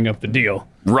tearing up the deal.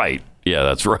 Right. Yeah,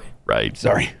 that's right. Right.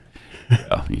 Sorry.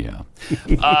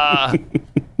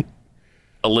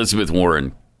 Elizabeth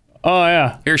Warren. Oh,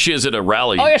 yeah. Here she is at a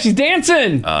rally. Oh, yeah, she's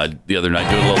dancing. The other night,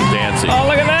 doing a little dancing. Oh,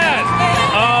 look at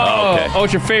that. Oh,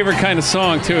 it's your favorite kind of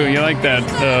song, too. You like that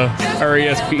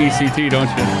R-E-S-P-E-C-T, don't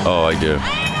you? Oh, I do.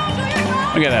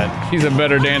 Look at that. She's a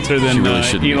better dancer than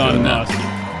Elon Musk.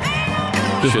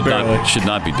 Should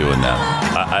not be doing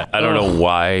that. I don't know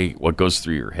why, what goes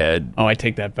through your head. Oh, I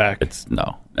take that back. That's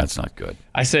not good.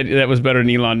 I said that was better than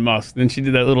Elon Musk. Then she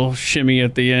did that little shimmy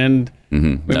at the end.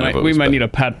 We might need a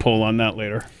Pat poll on that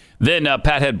later. Then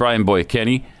Pat head Brian Boyd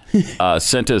Kenny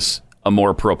sent us a more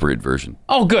appropriate version.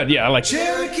 Oh, good. Yeah, I like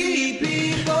Cherokee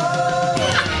people.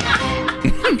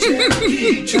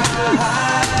 Cherokee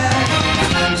tribe.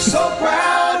 So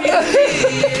proud you feel.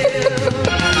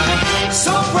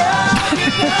 So proud.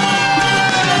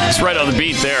 It's right on the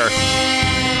beat there.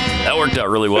 That worked out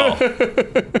really well.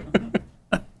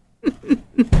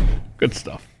 good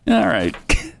stuff. All right.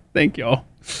 Thank y'all.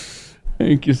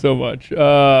 Thank you so much.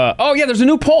 There's a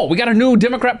new poll. We got a new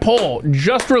Democrat poll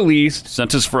just released.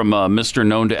 Sent us from Mr.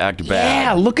 Known to Act Bad.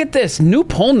 Yeah, look at this. New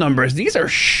poll numbers. These are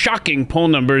shocking poll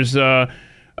numbers for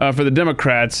the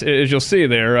Democrats, as you'll see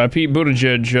there. Pete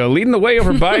Buttigieg leading the way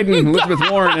over Biden, Elizabeth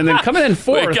Warren, and then coming in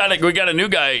fourth. We got a new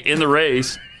guy in the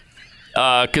race.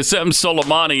 Qasem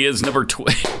Soleimani is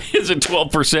is at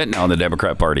 12% now in the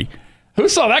Democrat Party. Who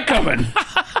saw that coming?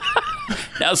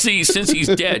 Now, see, since he's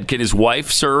dead, can his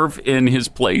wife serve in his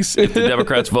place if the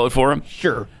Democrats vote for him?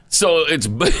 Sure. So it's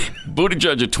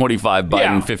Buttigieg at 25,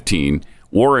 Biden 15,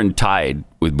 Warren tied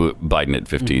with Biden at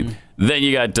 15. Mm-hmm. Then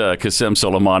you got Qasem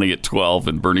Soleimani at 12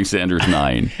 and Bernie Sanders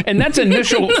 9. And that's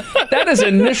initial. That is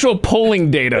initial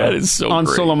polling data that is so on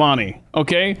great. Soleimani.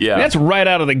 Okay, yeah, that's right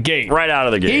out of the gate. Right out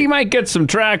of the gate. He might get some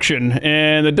traction,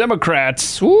 and the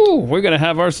Democrats, we're going to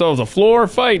have ourselves a floor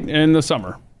fight in the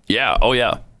summer. Yeah. Oh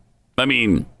yeah. I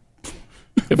mean,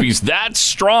 if he's that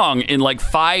strong in like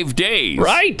 5 days,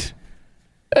 right?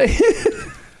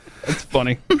 That's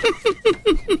funny.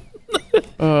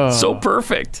 So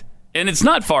perfect. And it's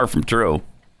not far from true.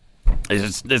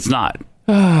 It's not.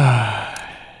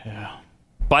 Yeah.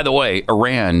 By the way,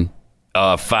 Iran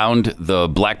found the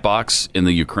black box in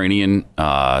the Ukrainian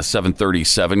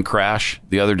 737 crash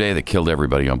the other day that killed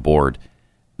everybody on board.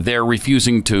 They're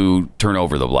refusing to turn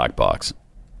over the black box.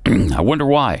 I wonder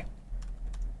why.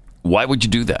 Why would you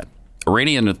do that?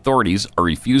 Iranian authorities are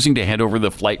refusing to hand over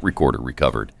the flight recorder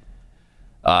recovered.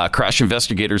 Crash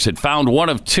investigators had found one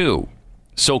of two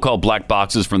so-called black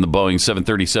boxes from the Boeing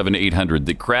 737-800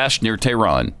 that crashed near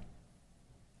Tehran.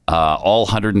 All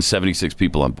 176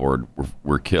 people on board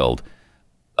were killed.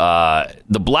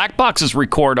 The black boxes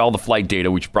record all the flight data,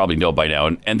 which you probably know by now,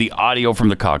 and the audio from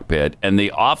the cockpit, and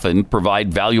they often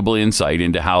provide valuable insight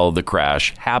into how the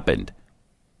crash happened.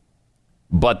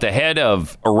 But the head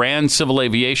of Iran Civil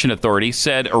Aviation Authority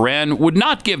said Iran would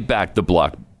not give back the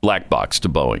black box to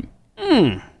Boeing.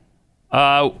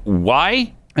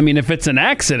 Why? I mean, if it's an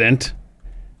accident,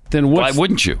 then why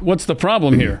wouldn't you? What's the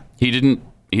problem here? He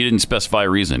didn't specify a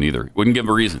reason either. Wouldn't give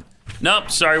a reason. Nope,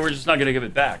 sorry, we're just not going to give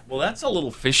it back. Well, that's a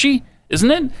little fishy,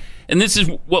 isn't it? And this is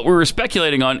what we were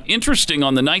speculating on. Interesting,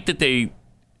 on the night that they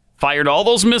fired all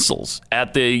those missiles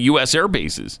at the U.S. air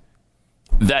bases,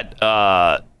 that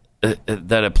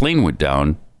a plane went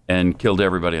down and killed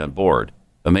everybody on board.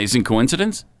 Amazing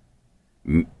coincidence?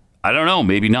 I don't know.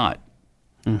 Maybe not.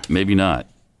 Maybe not.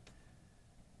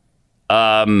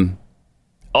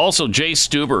 Also, Jay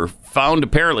Stuber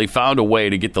apparently found a way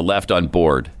to get the left on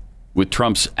board with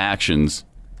Trump's actions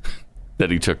that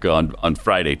he took on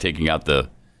Friday, taking out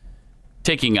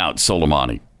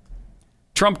Soleimani.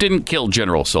 Trump didn't kill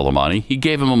General Soleimani. He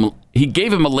gave him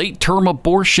a late-term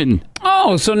abortion.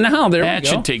 Oh, so now there we go. That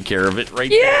should take care of it, right?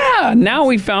 Yeah. Now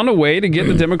we found a way to get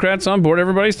the Democrats on board.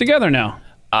 Everybody's together now.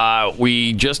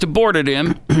 We just aborted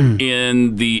him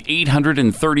in the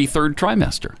 833rd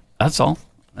trimester. That's all.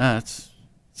 It's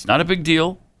not a big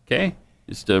deal. Okay,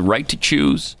 it's the right to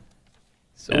choose.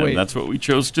 So and that's what we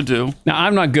chose to do. Now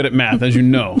I'm not good at math, as you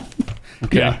know.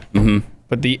 Okay. Yeah. Mm-hmm.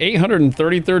 But the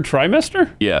 833rd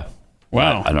trimester? Yeah.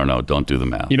 Wow. I don't know. Don't do the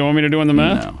math. You don't want me to do the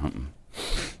math? No.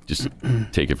 Just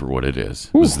take it for what it is.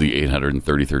 It was the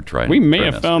 833rd trimester. We may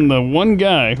have found the one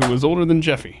guy who was older than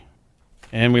Jeffy,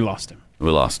 and we lost him. We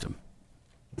lost him.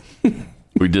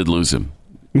 We did lose him.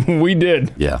 We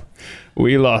did. Yeah.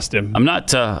 We lost him. I'm not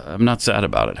sad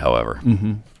about it, however.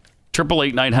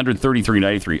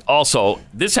 888-900-3393. Also,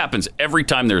 this happens every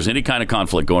time there's any kind of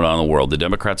conflict going on in the world. The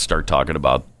Democrats start talking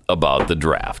about the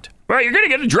draft. Well, you're going to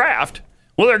get a draft.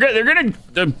 Well, they're going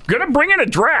to bring in a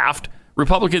draft.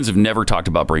 Republicans have never talked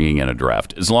about bringing in a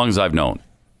draft, as long as I've known.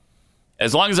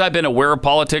 As long as I've been aware of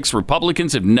politics,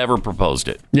 Republicans have never proposed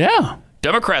it. Yeah.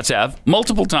 Democrats have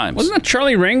multiple times. Wasn't that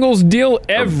Charlie Rangel's deal?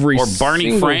 Or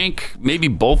Barney Frank, maybe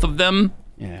both of them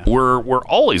were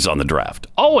always on the draft.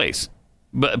 Always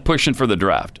pushing for the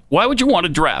draft. Why would you want a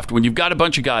draft when you've got a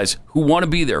bunch of guys who want to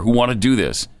be there, who want to do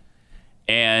this?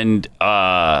 And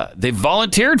they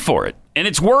volunteered for it, and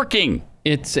it's working.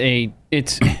 It's a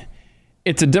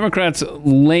Democrats'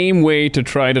 lame way to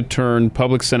try to turn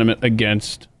public sentiment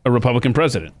against a Republican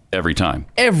president. Every time.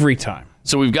 Every time.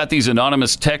 So we've got these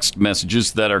anonymous text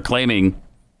messages that are claiming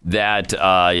that,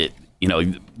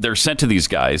 they're sent to these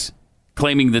guys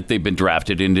claiming that they've been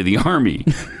drafted into the Army.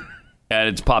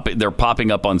 And they're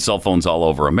popping up on cell phones all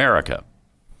over America.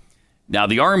 Now,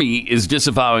 the Army is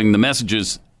disavowing the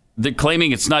messages. They're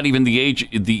claiming it's not even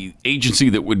the agency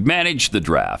that would manage the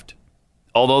draft.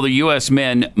 Although the U.S.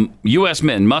 men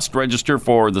must register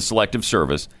for the Selective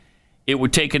Service, it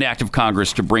would take an act of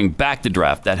Congress to bring back the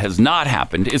draft. That has not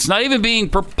happened. It's not even being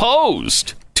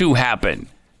proposed to happen.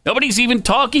 Nobody's even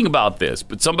talking about this,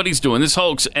 but somebody's doing this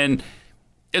hoax, and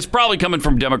it's probably coming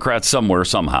from Democrats somewhere,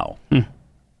 somehow.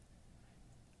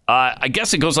 I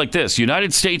guess it goes like this.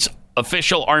 United States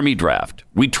official Army draft.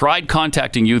 We tried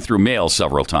contacting you through mail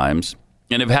several times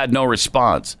and have had no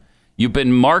response. You've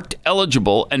been marked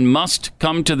eligible and must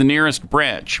come to the nearest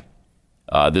branch.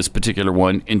 This particular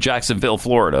one in Jacksonville,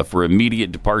 Florida, for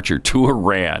immediate departure to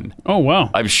Iran. Oh, wow.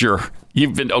 I'm sure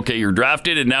you've been, okay, you're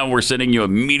drafted, and now we're sending you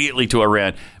immediately to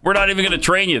Iran. We're not even going to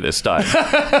train you this time.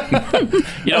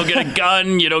 You don't get a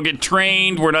gun. You don't get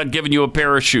trained. We're not giving you a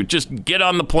parachute. Just get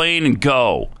on the plane and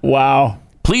go. Wow.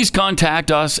 Please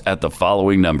contact us at the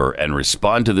following number and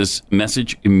respond to this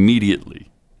message immediately.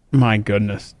 My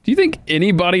goodness. Do you think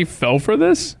anybody fell for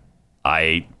this?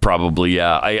 I probably,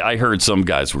 yeah. I heard some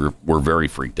guys were very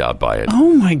freaked out by it.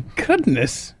 Oh, my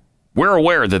goodness. We're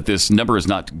aware that this number is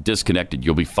not disconnected.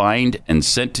 You'll be fined and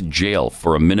sent to jail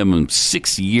for a minimum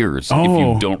 6 years if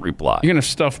you don't reply. You're going to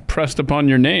stuff pressed upon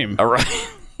your name. All right.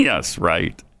 Yes,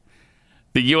 right.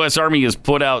 The U.S. Army has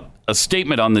put out a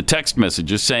statement on the text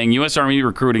messages saying U.S. Army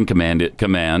Recruiting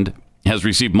Command has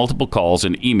received multiple calls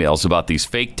and emails about these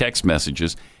fake text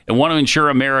messages and want to ensure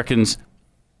Americans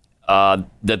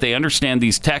that they understand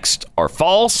these texts are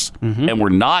false and were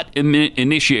not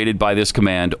initiated by this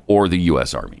command or the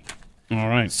U.S. Army. All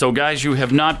right. So, guys, you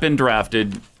have not been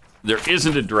drafted. There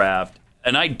isn't a draft,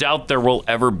 and I doubt there will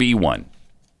ever be one.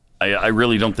 I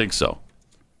really don't think so.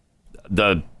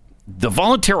 The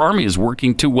volunteer army is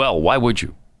working too well. Why would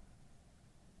you?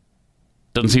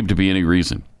 Doesn't seem to be any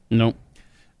reason. Nope.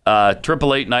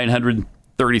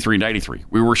 888-900-3393.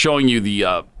 We were showing you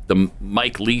the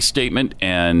Mike Lee statement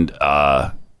and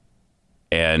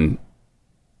Rand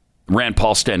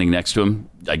Paul standing next to him,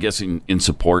 I guess in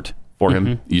support for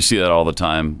him. You see that all the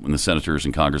time when the senators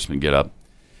and congressmen get up.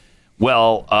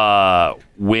 Well,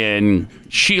 when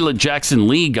Sheila Jackson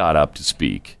Lee got up to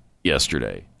speak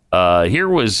yesterday, here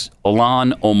was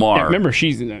Ilhan Omar. Yeah, remember,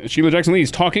 Sheila Jackson Lee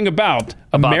is talking about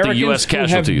Americans the U.S.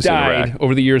 casualties who have died in Iraq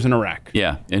over the years in Iraq.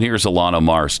 Yeah, and here's Ilhan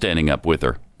Omar standing up with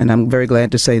her. And I'm very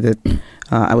glad to say that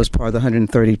I was part of the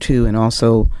 132 and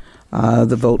also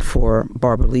the vote for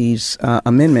Barbara Lee's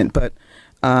amendment. But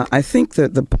I think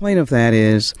that the point of that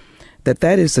is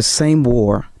that is the same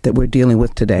war that we're dealing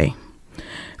with today.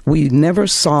 We never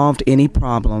solved any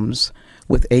problems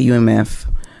with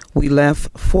AUMF. We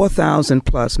left 4,000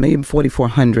 plus, maybe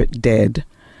 4,400 dead,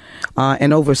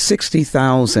 and over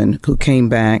 60,000 who came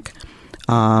back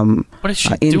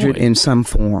injured in some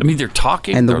form. I mean, they're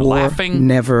talking, and the they're war laughing.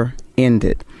 Never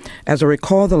ended. As I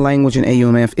recall the language in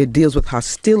AUMF, it deals with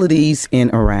hostilities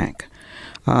in Iraq.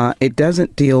 It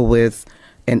doesn't deal with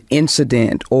an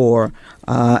incident or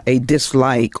a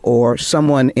dislike or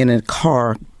someone in a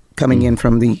car coming in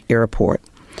from the airport.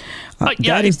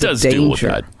 Yeah, that is it does the deal with danger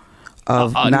that.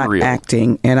 of Unreal. not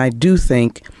acting. And I do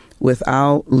think with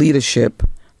our leadership,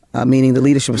 meaning the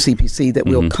leadership of CPC, that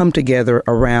we'll come together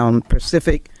around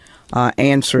specific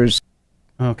answers.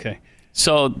 Okay.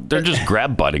 So they're just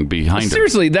grab butting behind her.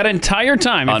 Seriously, that entire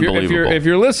time, Unbelievable. if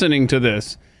you're listening to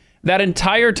this, that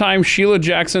entire time Sheila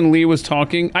Jackson Lee was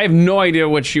talking, I have no idea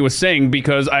what she was saying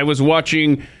because I was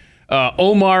watching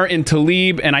Omar and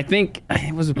Tlaib, and I think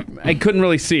I couldn't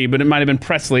really see, but it might have been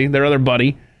Presley, their other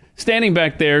buddy, standing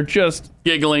back there just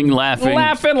giggling,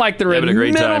 laughing like they're in having a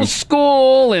great middle time.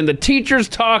 school, and the teacher's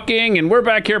talking, and we're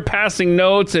back here passing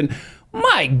notes, and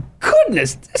my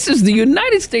goodness, this is the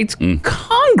United States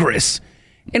Congress,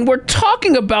 and we're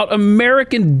talking about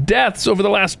American deaths over the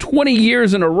last 20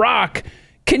 years in Iraq.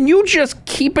 Can you just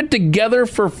keep it together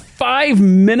for 5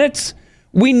 minutes?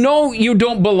 We know you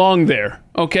don't belong there,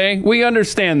 okay? We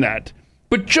understand that.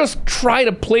 But just try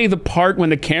to play the part when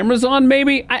the camera's on,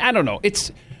 maybe? I don't know.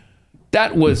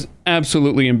 That was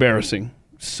absolutely embarrassing.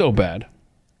 So bad.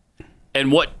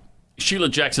 And what Sheila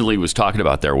Jackson Lee was talking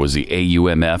about there was the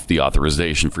AUMF, the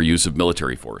Authorization for Use of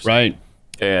Military Force. Right.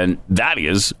 And that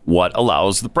is what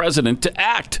allows the president to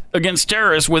act against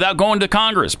terrorists without going to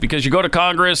Congress. Because you go to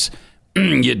Congress,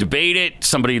 you debate it,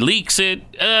 somebody leaks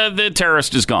it, the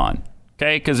terrorist is gone.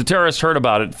 Okay? Because the terrorist heard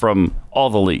about it from all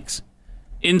the leaks.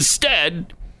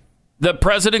 Instead, the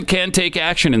president can take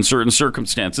action in certain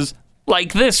circumstances,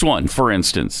 like this one, for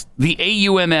instance. The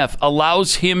AUMF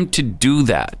allows him to do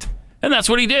that. And that's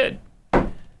what he did.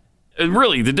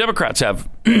 really, the Democrats have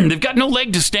they've got no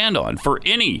leg to stand on for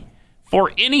any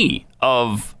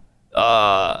of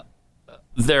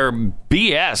their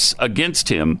BS against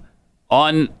him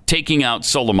on taking out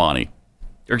Soleimani.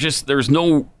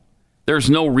 There's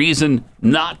no reason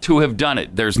not to have done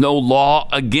it. There's no law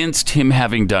against him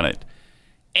having done it.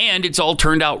 And it's all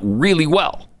turned out really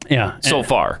well so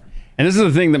far. And this is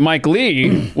the thing that Mike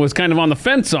Lee was kind of on the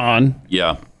fence on.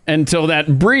 Yeah. Until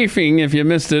that briefing, if you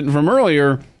missed it from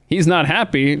earlier, he's not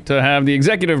happy to have the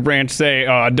executive branch say,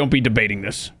 don't be debating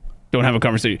this. Don't have a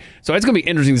conversation. So it's going to be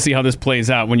interesting to see how this plays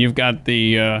out when you've got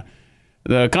the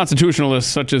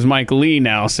constitutionalists such as Mike Lee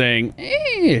now saying,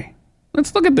 hey,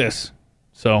 let's look at this.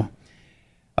 So,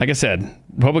 like I said,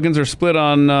 Republicans are split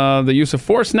on the use of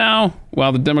force now,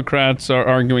 while the Democrats are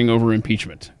arguing over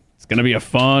impeachment. It's going to be a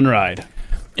fun ride.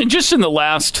 And just in the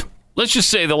last, let's just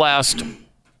say the last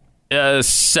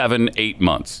 7-8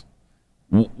 months,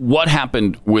 what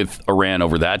happened with Iran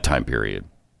over that time period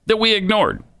that we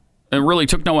ignored and really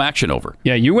took no action over?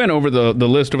 Yeah, you went over the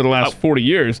list over the last 40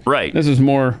 years. Right. This is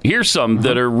more. Here's some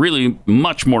that are really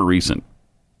much more recent.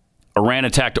 Iran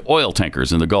attacked oil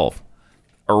tankers in the Gulf.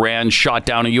 Iran shot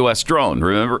down a U.S. drone.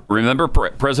 Remember,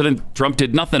 President Trump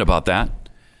did nothing about that.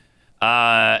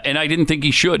 And I didn't think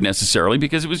he should necessarily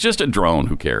because it was just a drone.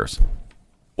 Who cares?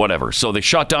 Whatever. So they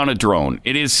shot down a drone.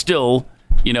 It is still,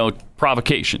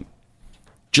 provocation.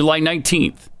 July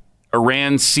 19th,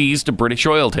 Iran seized a British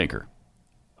oil tanker.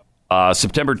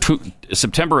 September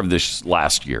of this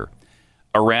last year,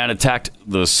 Iran attacked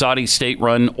the Saudi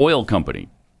state-run oil company.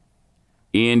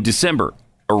 In December,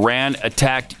 Iran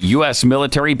attacked U.S.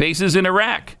 military bases in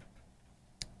Iraq.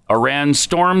 Iran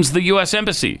storms the U.S.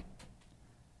 embassy.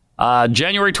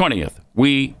 January 20th,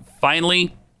 we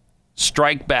finally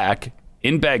strike back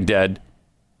in Baghdad,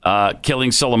 killing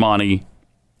Soleimani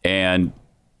and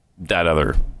that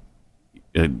other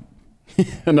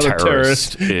another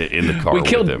terrorist in the car. We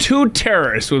killed 2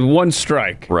 terrorists with 1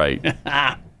 strike. Right.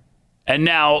 And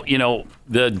now,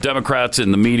 the Democrats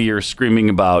and the media are screaming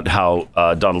about how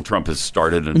Donald Trump has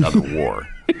started another war.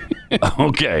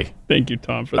 Okay. Thank you,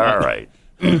 Tom, for that. All right.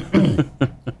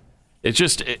 It's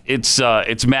just,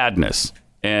 it's madness.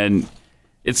 And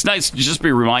it's nice to just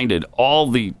be reminded all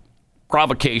the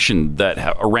provocation that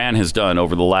Iran has done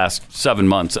over the last 7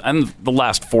 months and the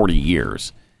last 40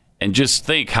 years. And just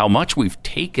think how much we've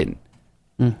taken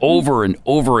over and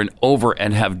over and over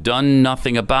and have done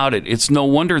nothing about it. It's no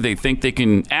wonder they think they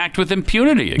can act with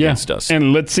impunity against us.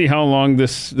 And let's see how long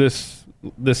this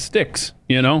sticks,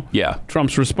 Yeah.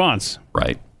 Trump's response.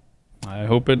 Right. I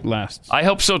hope it lasts. I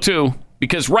hope so, too.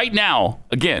 Because right now,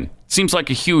 again, it seems like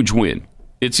a huge win.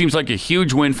 It seems like a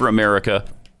huge win for America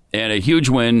and a huge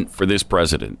win for this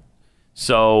president.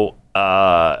 So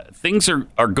things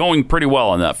are going pretty well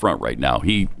on that front right now.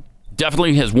 He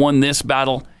definitely has won this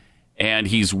battle, and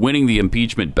he's winning the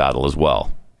impeachment battle as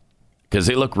well, because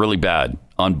they look really bad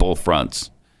on both fronts.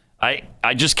 I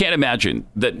just can't imagine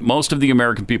that most of the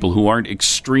American people who aren't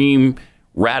extreme,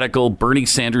 radical Bernie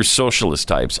Sanders socialist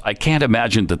types, I can't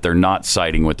imagine that they're not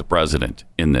siding with the president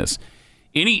in this.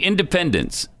 Any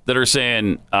independents that are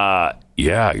saying,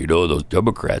 those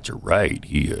Democrats are right.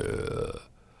 He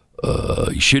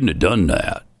shouldn't have done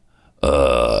that.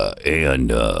 And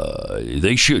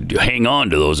they should hang on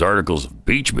to those articles of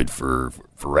impeachment for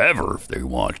forever if they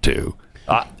want to.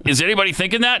 Is anybody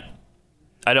thinking that?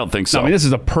 I don't think so. No, I mean, this is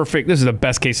the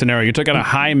best case scenario. You took out a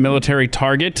high military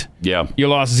target. Yeah. You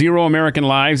lost 0 American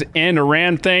lives, and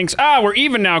Iran thinks, we're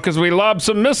even now because we lobbed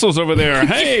some missiles over there.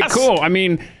 Hey, yes. Cool. I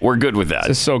mean, we're good with that.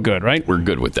 This is so good, right? We're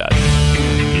good with that.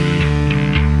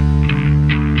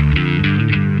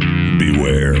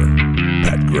 Beware.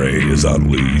 Pat Gray is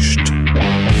unleashed.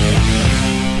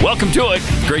 Welcome to it.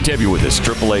 Great to have you with us.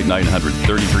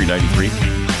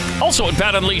 888-900-3393. Also at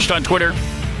Pat Unleashed on Twitter.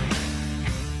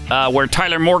 Where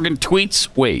Tyler Morgan tweets,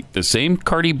 wait, the same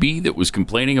Cardi B that was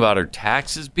complaining about her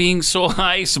taxes being so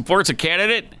high supports a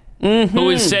candidate who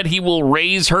has said he will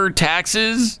raise her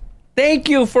taxes? Thank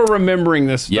you for remembering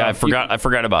this stuff. Yeah, I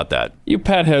forgot about that. You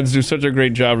Pat heads do such a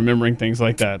great job remembering things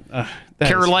like that.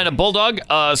 Carolina Bulldog,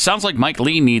 sounds like Mike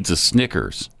Lee needs a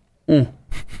Snickers.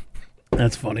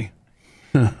 That's funny.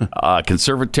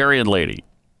 Conservatarian lady.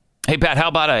 Hey, Pat, how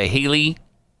about a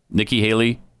Nikki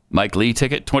Haley, Mike Lee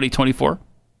ticket 2024?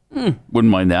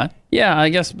 Wouldn't mind that. Yeah, I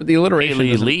guess, but the alliteration.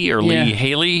 Haley Lee or Lee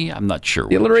Haley? I'm not sure.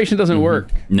 The alliteration doesn't work.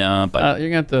 No, but you're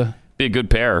going to have to be a good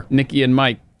pair. Nikki and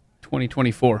Mike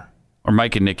 2024. Or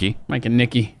Mike and Nikki. Mike and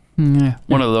Nikki. Yeah,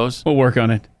 one of those. We'll work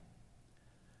on it.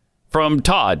 From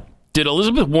Todd, did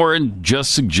Elizabeth Warren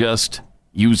just suggest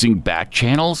using back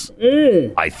channels?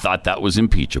 I thought that was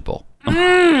impeachable.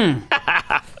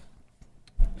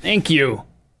 Thank you.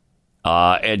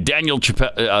 And Daniel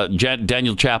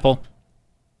Chappell.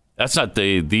 That's not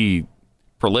the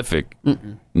prolific.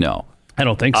 No. I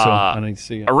don't think so. I don't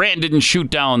see it. Iran didn't shoot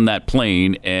down that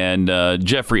plane, and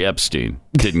Jeffrey Epstein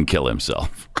didn't kill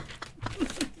himself.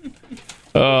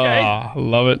 Okay.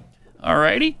 Love it. All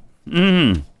righty.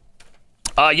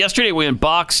 Yesterday, we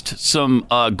unboxed some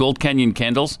Gold Canyon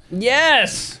candles.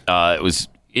 Yes. It was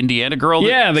Indiana girl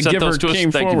that the sent giver those to us.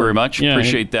 came Thank you forward. very much. Yeah,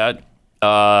 Appreciate that.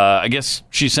 I guess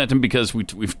she sent them because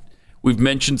we've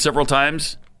mentioned several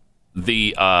times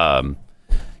the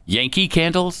Yankee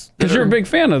candles. Because you're a big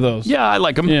fan of those. Yeah, I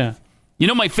like them. Yeah. You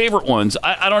know, my favorite ones,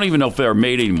 I don't even know if they're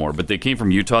made anymore, but they came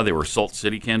from Utah. They were Salt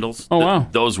City candles. Oh, wow.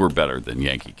 Those were better than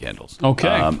Yankee candles. Okay.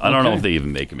 I don't know if they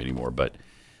even make them anymore, but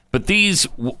these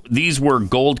were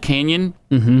Gold Canyon.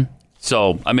 Mm-hmm.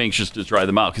 So I'm anxious to try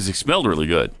them out because they smelled really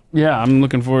good. Yeah, I'm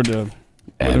looking forward to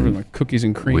whatever, like cookies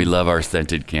and cream. We love our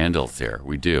scented candles here.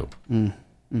 We do. Mm-hmm.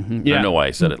 I don't know why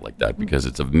I said it like that, because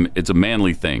it's a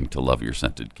manly thing to love your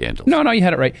scented candles. No, you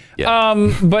had it right.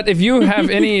 Yeah. But if you have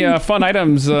any fun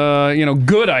items,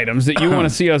 good items that you want to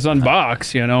see us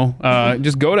unbox,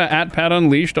 just go to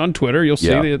 @PatUnleashed on Twitter. You'll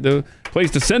see the place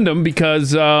to send them,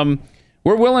 because we're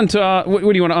willing to. What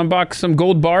do you want to unbox? Some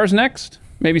gold bars next?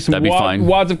 Maybe some That'd be fine.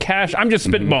 wads of cash. I'm just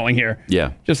spitballing here.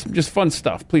 Yeah. Just fun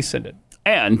stuff. Please send it.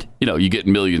 And, you get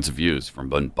millions of views from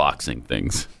unboxing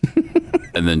things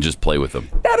and then just play with them.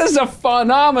 That is a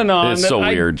phenomenon. It's so that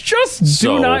weird. I just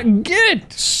do not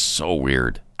get. So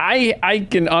weird. I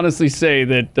can honestly say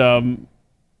that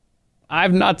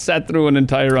I've not sat through an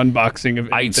entire unboxing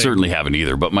of anything. I certainly haven't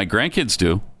either, but my grandkids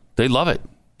do. They love it.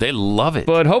 They love it.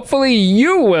 But hopefully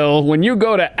you will when you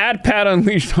go to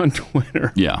 @PatUnleashed on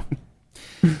Twitter. Yeah.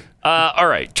 All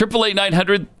right.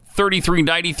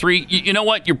 888-900-3393. You know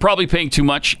what? You're probably paying too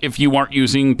much if you aren't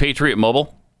using Patriot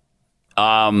Mobile.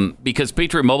 Because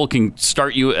Patriot Mobile can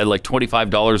start you at like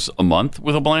 $25 a month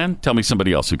with a plan. Tell me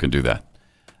somebody else who can do that.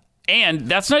 And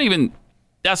that's not even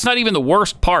the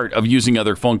worst part of using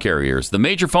other phone carriers. The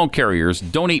major phone carriers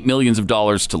donate millions of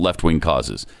dollars to left-wing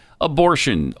causes.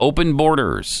 Abortion, open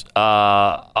borders,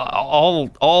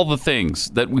 all the things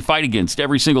that we fight against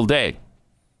every single day.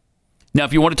 Now,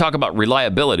 if you want to talk about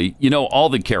reliability, all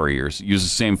the carriers use the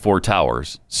same 4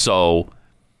 towers. So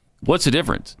what's the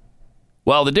difference?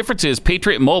 Well, the difference is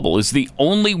Patriot Mobile is the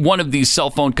only one of these cell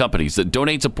phone companies that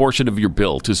donates a portion of your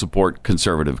bill to support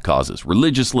conservative causes,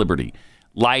 religious liberty,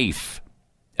 life,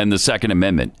 and the Second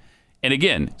Amendment. And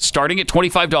again, starting at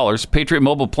 $25, Patriot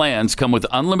Mobile plans come with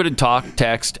unlimited talk,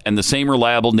 text, and the same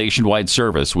reliable nationwide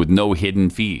service with no hidden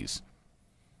fees.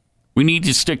 We need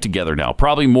to stick together now,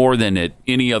 probably more than at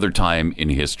any other time in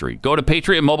history. Go to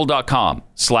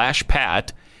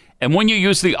patriotmobile.com/Pat, and when you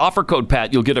use the offer code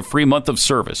Pat, you'll get a free month of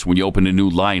service when you open a new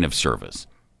line of service.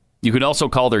 You can also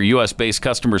call their U.S.-based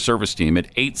customer service team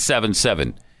at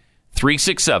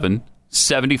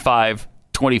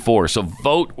 877-367-7524. So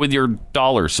vote with your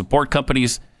dollar. Support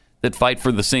companies that fight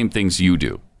for the same things you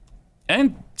do.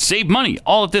 And save money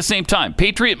all at the same time.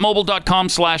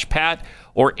 patriotmobile.com/Pat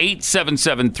or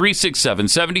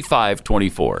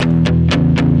 877-367-7524.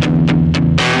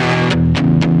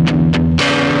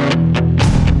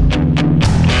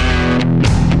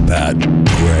 Pat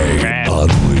Gray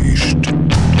Unleashed.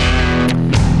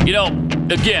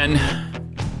 Again, I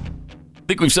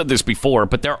think we've said this before,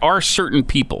 but there are certain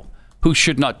people who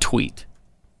should not tweet.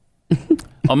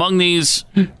 Among these...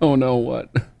 Oh, no, what?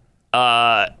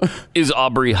 Is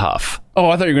Aubrey Huff. Oh,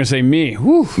 I thought you were going to say me.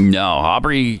 Whew. No,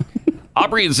 Aubrey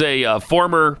is a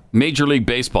former Major League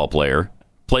Baseball player.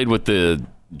 Played with the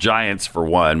Giants for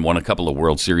one. Won a couple of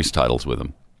World Series titles with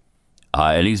them.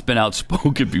 And he's been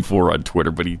outspoken before on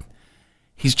Twitter, but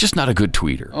he's just not a good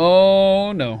tweeter.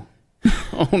 Oh, no.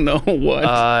 Oh, no,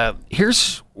 what?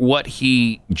 Here's what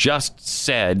he just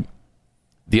said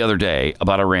the other day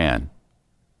about Iran.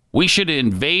 We should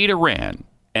invade Iran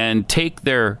and take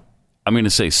their... I'm going to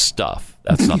say stuff.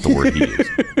 That's not the word he used.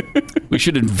 We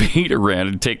should invade Iran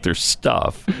and take their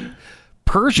stuff.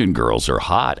 Persian girls are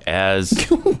hot as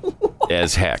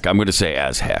heck. I'm going to say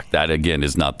as heck. That, again,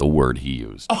 is not the word he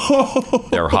used. Oh.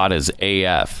 They're hot as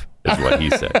AF, is what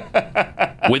he said.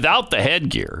 Without the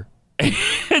headgear.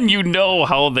 And you know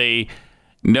how they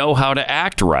know how to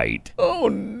act right. Oh,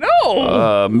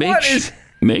 no.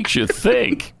 Makes you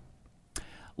think.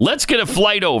 Let's get a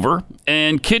flight over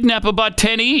and kidnap about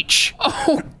 10 each.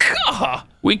 Oh, God.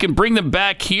 We can bring them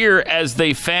back here as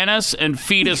they fan us and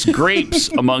feed us grapes,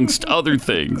 amongst other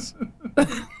things.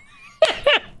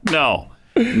 No.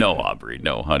 No, Aubrey.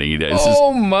 No, honey.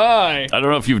 My. I don't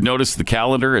know if you've noticed the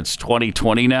calendar. It's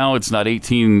 2020 now. It's not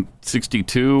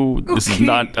 1862. This is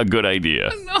not a good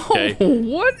idea. No. Okay?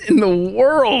 What in the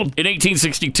world? In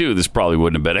 1862, this probably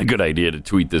wouldn't have been a good idea to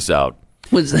tweet this out.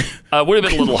 Would have been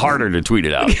a little harder to tweet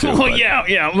it out, too. Well,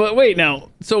 yeah. But wait, now.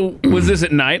 So was this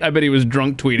at night? I bet he was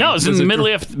drunk tweeting. No, it was in the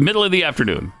middle of the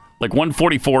afternoon. Like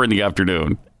 1:44 in the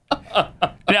afternoon.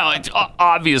 Now,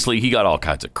 obviously, he got all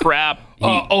kinds of crap.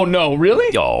 Oh, no,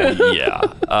 really? Oh,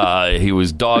 yeah. He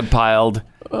was dogpiled.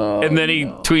 And then he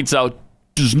tweets out,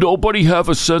 does nobody have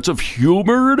a sense of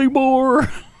humor anymore?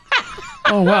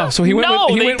 Oh, wow. So he went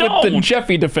with the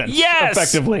Jeffy defense. Yes.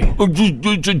 Effectively.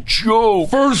 It's a joke.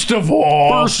 First of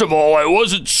all, I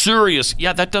wasn't serious.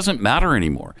 Yeah, that doesn't matter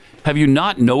anymore. Have you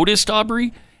not noticed,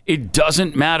 Aubrey? It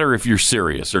doesn't matter if you're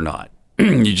serious or not.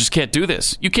 You just can't do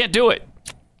this. You can't do it.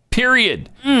 Period.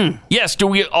 Yes, do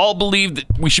we all believe that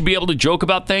we should be able to joke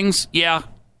about things? Yeah,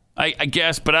 I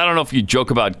guess, but I don't know if you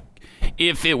joke about,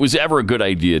 if it was ever a good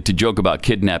idea to joke about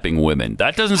kidnapping women.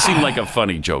 That doesn't seem like a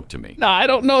funny joke to me. No, I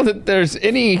don't know that there's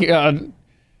any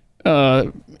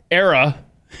era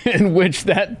in which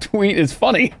that tweet is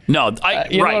funny. No,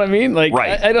 you know what I mean? Like,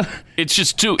 right. I don't. It's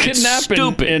just kidnap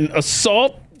stupid. and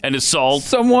assault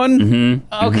someone.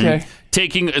 Mm-hmm. Okay.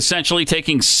 Essentially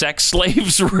taking sex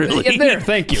slaves, really. Yeah, there,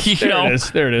 thank you.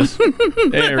 There it is.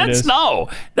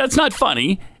 That's not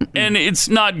funny, and it's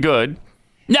not good.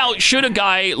 Now, should a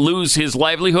guy lose his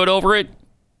livelihood over it?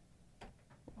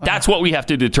 That's what we have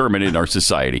to determine in our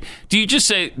society. Do you just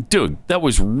say, dude, that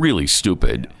was really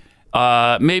stupid?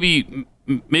 Maybe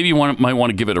you might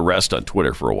want to give it a rest on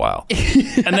Twitter for a while,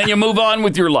 and then you move on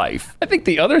with your life. I think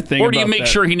the other thing, or do you make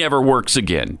sure he never works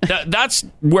again? That's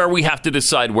where we have to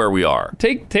decide where we are.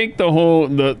 Take the whole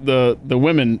the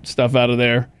women stuff out of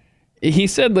there. He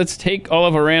said, let's take all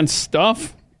of Iran's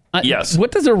stuff. Yes.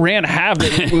 What does Iran have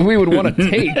that we would want to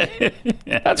take?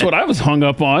 That's what I was hung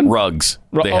up on. Rugs.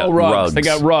 Rugs. They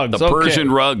got rugs. The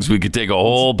Persian rugs. We could take a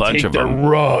whole bunch of them.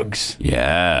 Rugs.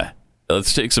 Yeah.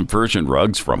 Let's take some Persian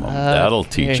rugs from them. That'll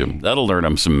teach them. That'll learn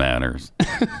them some manners.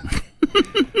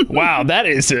 Wow, that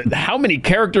is it. How many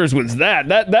characters was that?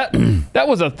 That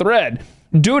was a thread.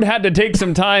 Dude had to take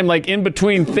some time, like, in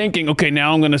between thinking, okay,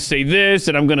 now I'm going to say this,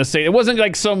 and I'm going to say... It wasn't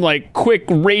like some, like, quick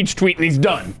rage tweet, and he's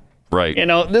done. Right. You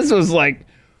know, this was like...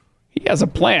 He has a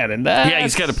plan, and that... Yeah,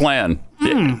 he's got a plan.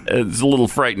 It's a little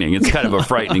frightening. It's kind of a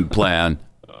frightening plan.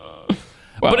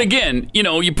 But again, you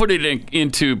know, you put it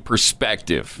into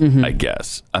perspective, I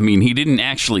guess. I mean, he didn't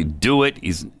actually do it.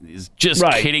 He's just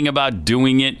kidding about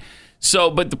doing it. So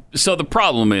the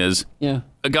problem is,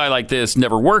 a guy like this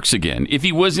never works again. If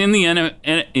he was in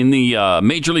the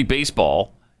Major League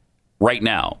Baseball right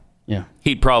now,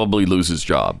 he'd probably lose his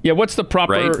job. Yeah, what's the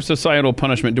proper societal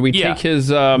punishment? Do we take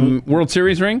his World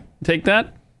Series ring? Take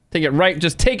that? Take it right?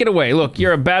 Just take it away. Look,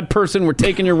 you're a bad person. We're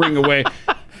taking your ring away.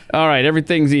 All right,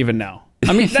 everything's even now.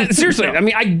 I mean, seriously, I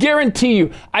mean, I guarantee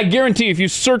you, if you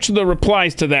search the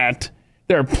replies to that,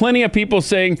 there are plenty of people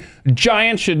saying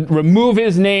Giants should remove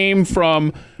his name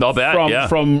from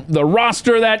the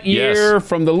roster that year,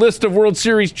 from the list of World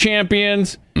Series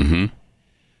champions. Okay,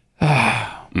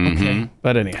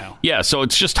 but anyhow. Yeah, so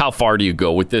it's just how far do you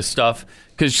go with this stuff?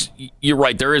 Because you're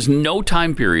right, there is no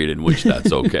time period in which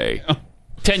that's okay.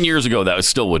 10 years ago, that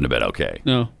still wouldn't have been okay.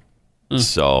 No.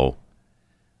 So...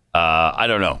 I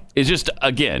don't know. It's just,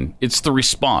 again, it's the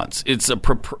response. It's a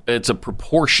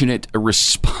proportionate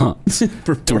response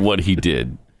to what he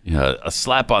did. A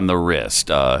slap on the wrist.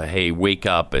 Hey, wake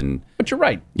up and... But you're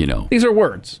right. You know. These are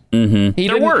words.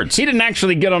 They're words. He didn't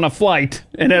actually get on a flight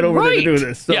and head over there to do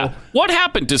this. So. Yeah. What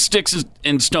happened to sticks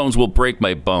and stones will break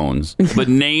my bones, but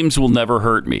names will never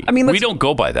hurt me? I mean, we don't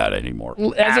go by that anymore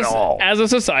at all. As a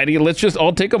society, let's just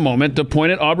all take a moment to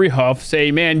point at Aubrey Huff,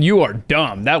 say, man, you are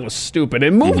dumb. That was stupid.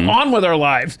 And move on with our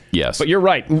lives. Yes. But you're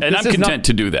right. And I'm content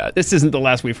to do that. This isn't the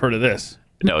last we've heard of this.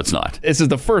 No, it's not. This is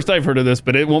the first I've heard of this,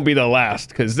 but it won't be the last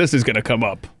because this is going to come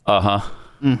up.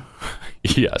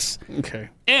 Yes. Okay.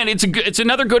 And it's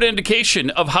another good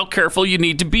indication of how careful you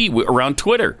need to be around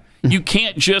Twitter. You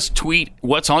can't just tweet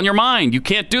what's on your mind. You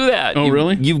can't do that. Oh,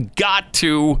 really? You've got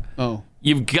to. Oh.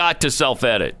 You've got to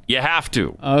self-edit. You have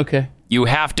to. Okay. You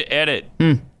have to edit.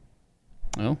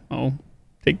 Well, I'll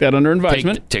take that under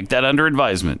advisement. Take that under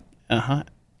advisement.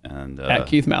 And at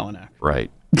Keith Malinak.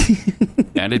 Right.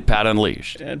 And at Pat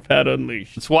Unleashed.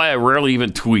 That's why I rarely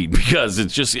even tweet, because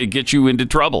it gets you into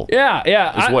trouble. Yeah.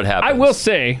 That's what happens. I will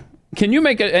say, can you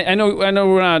make I know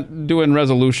we're not doing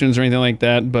resolutions or anything like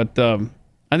that, but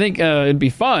I think it'd be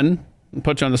fun, I'll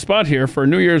put you on the spot here, for a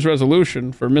New Year's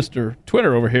resolution for Mr.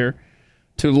 Twitter over here,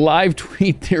 to live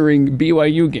tweet during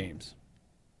BYU games.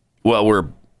 Well, we're,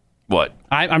 what?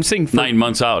 I'm saying 9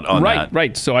 months out on that.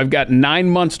 Right. So I've got 9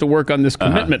 months to work on this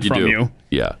commitment from you.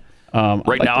 Yeah.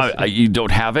 Right now, you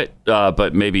don't have it,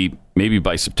 but maybe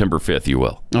by September 5th you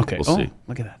will. Okay. We'll see.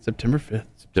 Look at that. September 5th.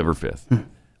 September 5th.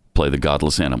 Play the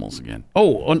Godless Animals again.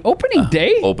 Oh, on opening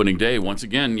day? Opening day once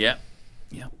again. Yeah.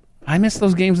 I miss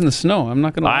those games in the snow. I'm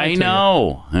not going to lie to you. I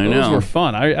know. Those were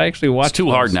fun. I actually watched. It's too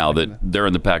hard now that they're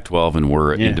in the Pac-12 and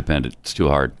we're independent. It's too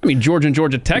hard. I mean, Georgia and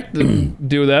Georgia Tech didn't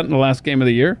do that in the last game of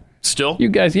the year. Still? You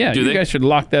guys, you guys should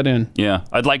lock that in. Yeah,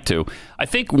 I'd like to. I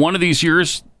think one of these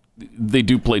years they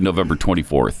do play November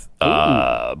 24th,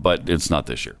 but it's not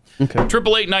this year. Okay.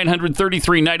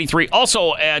 888-900-3393.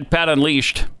 Also at Pat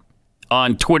Unleashed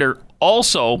on Twitter.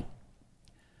 Also,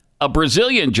 a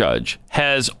Brazilian judge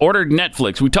has ordered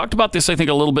Netflix. We talked about this, I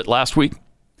think, a little bit last week.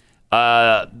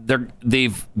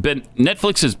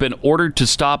 Netflix has been ordered to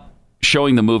stop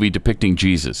showing the movie depicting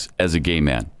Jesus as a gay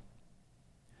man,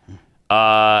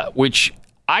 which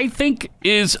I think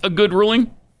is a good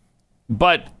ruling.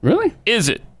 But really, is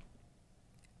it?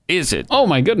 Is it? Oh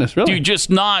my goodness! Really? Do you just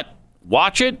not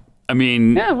watch it? I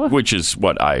mean, which is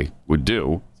what I would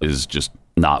do, is just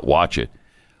not watch it.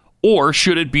 Or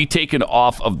should it be taken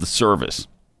off of the service?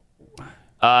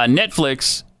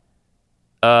 Netflix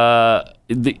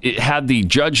it had the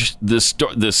judge,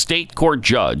 the state court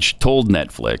judge, told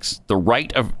Netflix the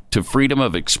right to freedom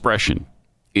of expression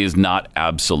is not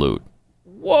absolute.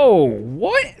 Whoa!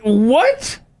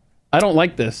 What? I don't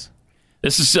like this.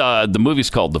 This is the movie's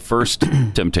called The First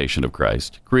Temptation of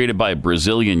Christ, created by a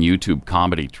Brazilian YouTube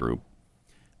comedy troupe.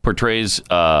 Portrays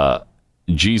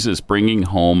Jesus bringing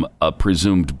home a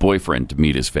presumed boyfriend to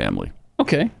meet his family.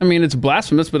 Okay. I mean, it's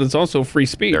blasphemous, but it's also free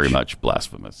speech. Very much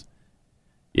blasphemous.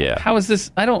 Yeah. How is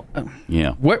this? I don't...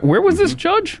 Yeah. Where was this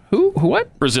judge? Who?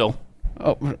 What? Brazil.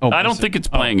 Oh, I don't think it's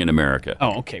playing in America.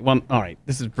 Oh, okay. Well, all right.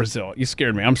 This is Brazil. You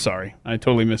scared me. I'm sorry. I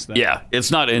totally missed that. Yeah.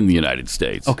 It's not in the United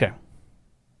States. Okay.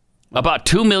 About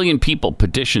 2 million people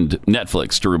petitioned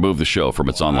Netflix to remove the show from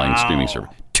its online streaming service.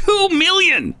 2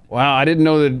 million! Wow, I didn't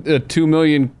know that 2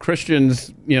 million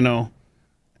Christians,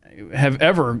 have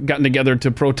ever gotten together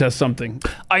to protest something.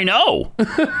 I know.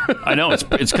 I know.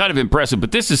 It's kind of impressive,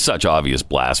 but this is such obvious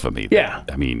blasphemy. Yeah.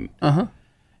 I mean... Uh-huh.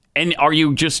 And are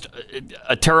you just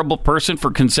a terrible person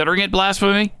for considering it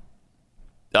blasphemy?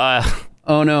 Oh,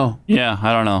 no. Yeah,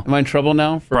 I don't know. Am I in trouble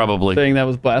now for probably saying that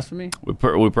was blasphemy?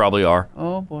 We probably are.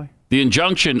 Oh, boy. The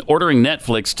injunction ordering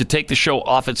Netflix to take the show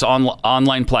off its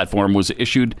online platform was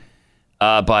issued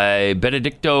by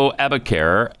Benedicto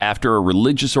Abacare after a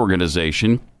religious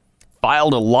organization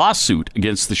filed a lawsuit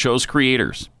against the show's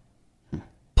creators.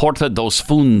 Porta dos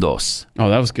Fundos. Oh,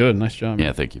 that was good. Nice job.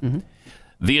 Yeah, thank you. Mm-hmm.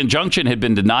 The injunction had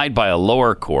been denied by a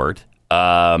lower court.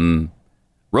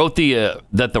 Wrote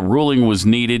that the ruling was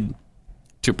needed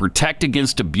to protect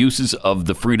against abuses of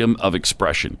the freedom of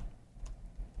expression.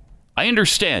 I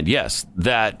understand, yes,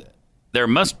 that there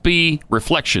must be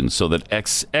reflection so that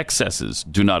excesses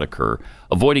do not occur,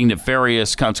 avoiding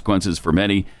nefarious consequences for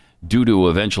many due to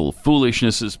eventual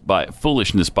foolishness by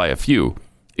a few.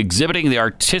 Exhibiting the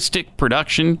artistic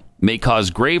production may cause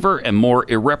graver and more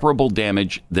irreparable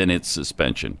damage than its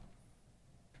suspension.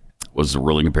 Was the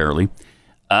ruling, apparently.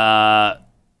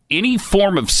 Any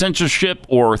form of censorship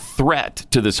or threat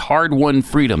to this hard-won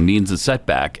freedom means a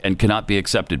setback and cannot be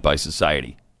accepted by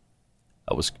society.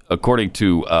 That was according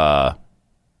to the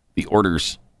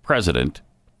order's president.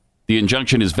 The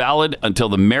injunction is valid until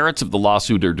the merits of the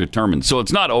lawsuit are determined. So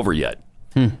it's not over yet.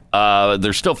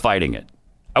 They're still fighting it.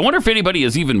 I wonder if anybody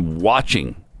is even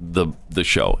watching the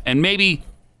show. And maybe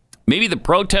the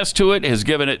protest to it has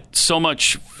given it so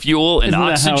much fuel and Isn't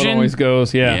oxygen. That how it always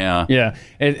goes? Yeah.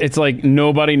 It's like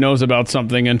nobody knows about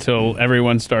something until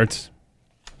everyone starts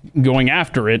going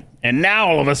after it, and now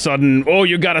all of a sudden,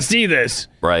 you got to see this.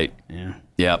 Right. Yeah.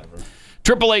 Yep.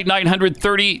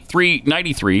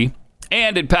 888-900-3393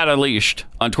 and at Pat Unleashed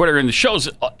on Twitter, and the show's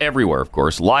everywhere, of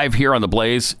course. Live here on the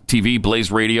Blaze TV,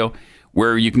 Blaze Radio,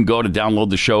 where you can go to download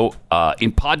the show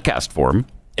in podcast form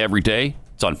every day.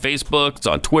 It's on Facebook. It's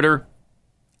on Twitter.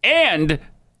 And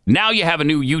now you have a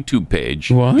new YouTube page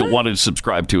you'll want to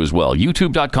subscribe to as well.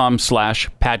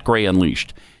 YouTube.com/Pat Gray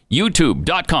Unleashed.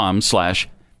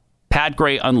 YouTube.com/Pat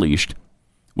Gray Unleashed.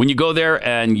 When you go there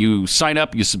and you sign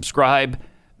up, you subscribe,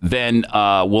 then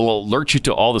we'll alert you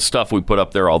to all the stuff we put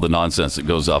up there, all the nonsense that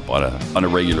goes up on a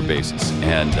regular basis.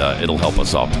 And it'll help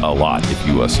us out a lot if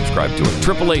you subscribe to it.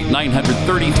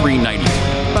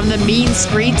 888-900-3393. From the mean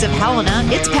streets of Helena,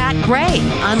 it's Pat Gray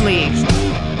Unleashed.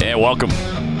 And welcome.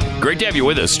 Great to have you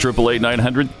with us.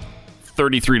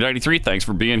 888-900-3393. Thanks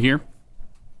for being here.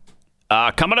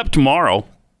 Coming up tomorrow,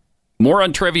 more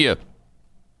on trivia.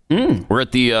 We're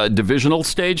at the divisional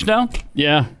stage now.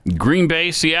 Yeah. Green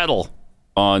Bay, Seattle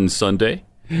on Sunday.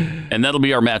 And that'll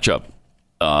be our matchup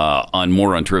on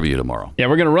More on Trivia tomorrow. Yeah,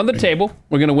 we're going to run the table.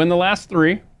 We're going to win the last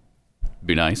 3.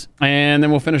 Be nice. And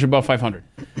then we'll finish above 500.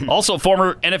 Also,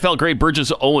 former NFL great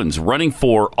Burgess Owens running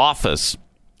for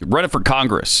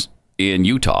Congress in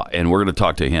Utah. And we're going to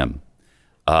talk to him.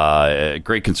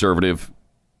 Great conservative,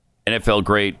 NFL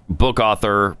great, book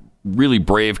author, really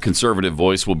brave conservative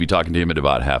voice. We'll be talking to him in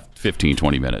about 15,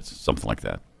 20 minutes, something like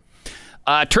that.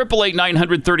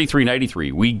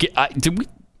 888-900-3393. Did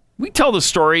we tell the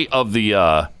story of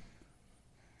the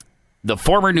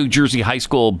former New Jersey high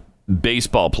school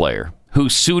baseball player who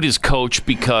sued his coach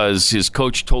because his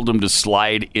coach told him to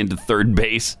slide into third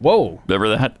base? Whoa.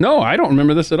 Remember that? No, I don't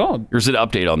remember this at all. Here's an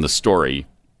update on the story.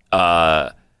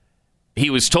 He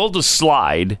was told to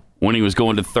slide when he was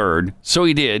going to third, so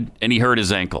he did, and he hurt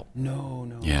his ankle. No.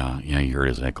 Yeah, he hurt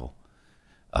his ankle.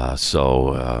 That's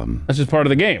just part of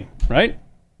the game, right?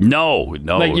 No.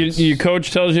 Like your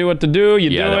coach tells you what to do, you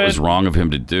do it. Yeah, that was wrong of him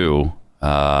to do.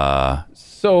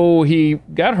 So he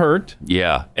got hurt.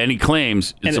 Yeah, and he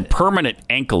claims it's a permanent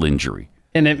ankle injury.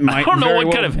 And it might. I don't know very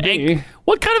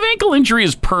what kind of ankle injury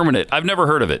is permanent. I've never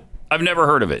heard of it.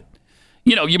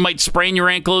 You know, you might sprain your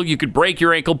ankle, you could break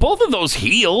your ankle. Both of those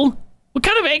heal. What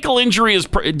kind of ankle injury is?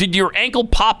 Did your ankle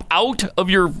pop out of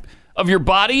your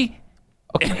body?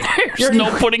 Okay. There's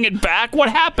no putting it back. What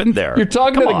happened there? You're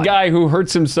talking to the guy who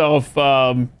hurts himself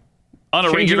on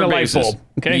a regular basis. Light bulb,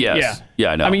 okay? Yes.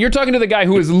 Yeah, I know. I mean, you're talking to the guy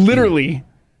who has literally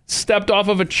stepped off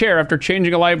of a chair after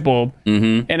changing a light bulb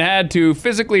and had to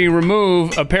physically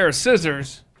remove a pair of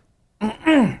scissors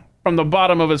from the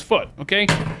bottom of his foot, okay?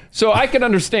 So I can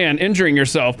understand injuring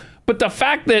yourself, but the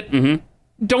fact that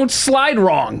don't slide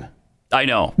wrong. I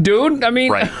know. Dude, I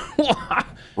mean... Right.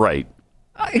 Right.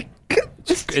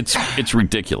 It's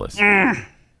ridiculous.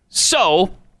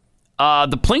 So,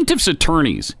 the plaintiff's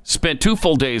attorneys spent 2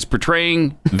 full days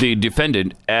portraying the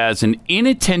defendant as an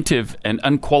inattentive and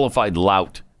unqualified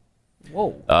lout.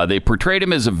 Whoa. They portrayed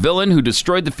him as a villain who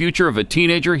destroyed the future of a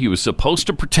teenager he was supposed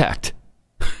to protect.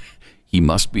 He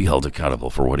must be held accountable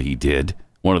for what he did,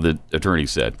 one of the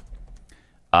attorneys said.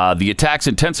 The attacks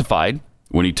intensified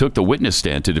when he took the witness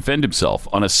stand to defend himself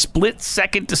on a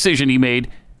split-second decision he made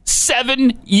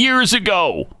 7 years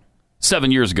ago.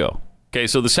 7 years ago. Okay,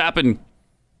 so this happened,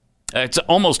 it's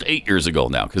almost 8 years ago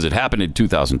now, because it happened in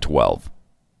 2012.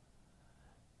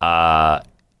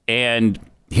 And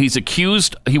he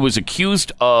was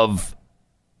accused of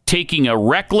taking a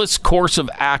reckless course of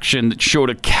action that showed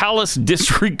a callous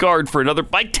disregard for another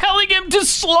by telling him to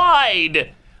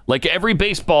slide. Like every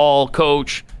baseball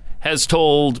coach has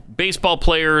told baseball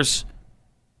players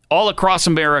all across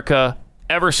America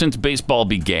ever since baseball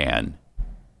began.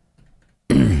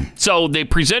 So they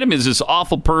present him as this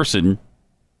awful person.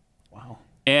 Wow.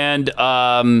 And,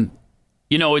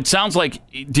 it sounds like,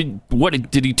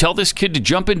 did he tell this kid to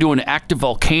jump into an active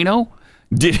volcano?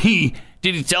 Did he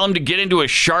tell him to get into a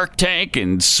shark tank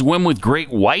and swim with great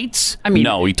whites? I mean,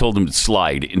 no, he told him to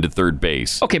slide into third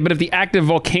base. Okay, but if the active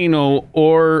volcano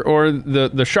or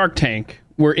the shark tank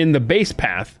were in the base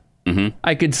path,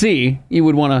 I could see you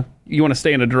want to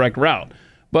stay in a direct route.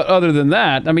 But other than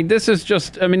that, I mean, this is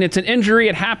just, it's an injury.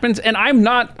 It happens. And I'm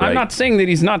not saying that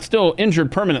he's not still injured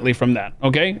permanently from that.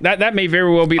 Okay. That may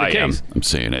very well be the case. I'm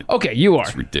saying it. Okay. You are.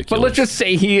 It's ridiculous. But let's just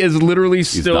say he is literally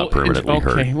still not permanently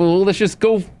hurt. Okay. Well, let's just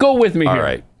go with me here. All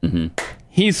right.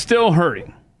 He's still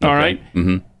hurting. All right.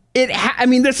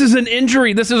 Mm-hmm. This is an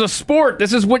injury. This is a sport.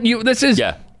 This is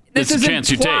This is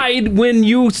implied when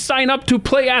you sign up to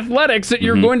play athletics that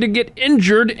you're going to get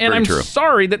injured, and I'm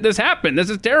sorry that this happened. This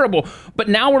is terrible. But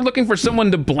now we're looking for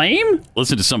someone to blame?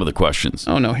 Listen to some of the questions.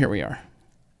 Oh, no, here we are.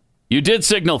 You did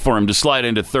signal for him to slide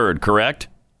into third, correct?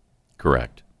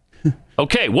 Correct.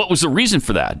 Okay, what was the reason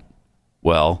for that?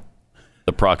 Well,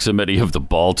 the proximity of the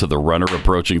ball to the runner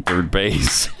approaching third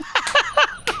base.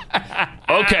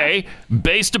 Okay,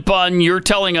 based upon your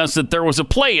telling us that there was a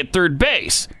play at third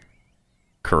base.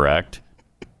 Correct.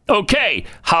 Okay,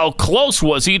 how close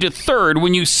was he to third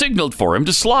when you signaled for him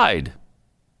to slide?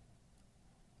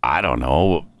 I don't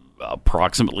know,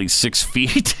 approximately 6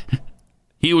 feet.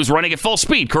 He was running at full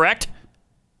speed, correct?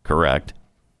 Correct.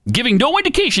 Giving no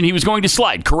indication he was going to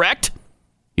slide, correct?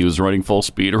 He was running full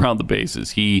speed around the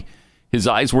bases. His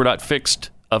eyes were not fixed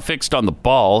on the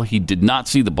ball. He did not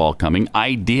see the ball coming.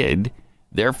 I did.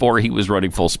 Therefore, he was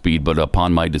running full speed, but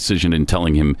upon my decision in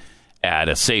telling him at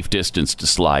a safe distance to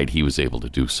slide, he was able to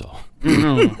do so.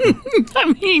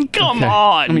 I mean, come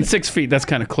on. 6 feet, that's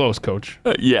kind of close, Coach.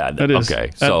 Yeah, that is.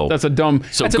 Okay, that's a dumb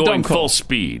So that's a going dumb call. full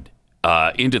speed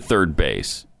into third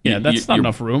base Yeah, that's not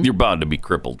enough room. You're bound to be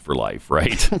crippled for life,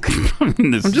 right? I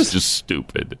mean, this is just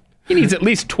stupid. He needs at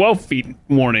least 12 feet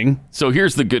warning. So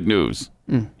here's the good news.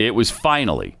 It was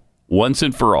finally, once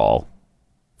and for all,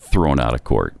 thrown out of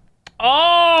court.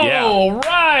 Oh,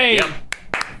 right.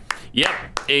 Yep.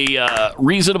 A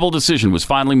reasonable decision was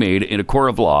finally made in a court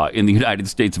of law in the United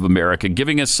States of America,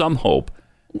 giving us some hope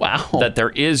that there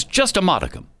is just a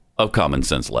modicum of common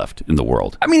sense left in the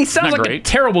world. I mean, he sounds like a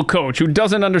terrible coach who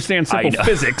doesn't understand simple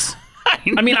physics.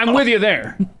 I mean, I'm with you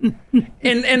there. And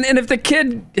if the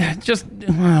kid just,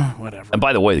 whatever. And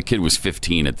by the way, the kid was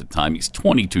 15 at the time. He's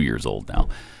 22 years old now.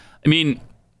 I mean,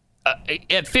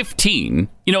 at 15,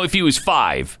 if he was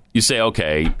 5, you say,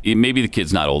 okay, maybe the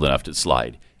kid's not old enough to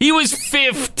slide. He was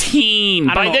 15.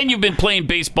 By then, you've been playing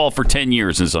baseball for 10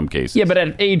 years in some cases. Yeah, but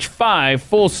at age 5,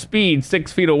 full speed,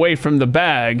 6 feet away from the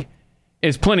bag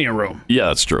is plenty of room. Yeah,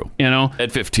 that's true.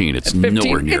 At 15, it's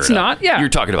nowhere near it's not, yeah. You're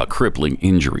talking about crippling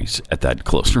injuries at that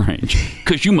close range.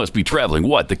 Because you must be traveling,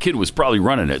 what? The kid was probably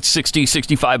running at 60,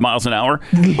 65 miles an hour,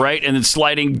 right? And then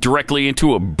sliding directly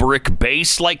into a brick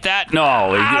base like that? No.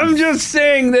 I'm just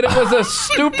saying that it was a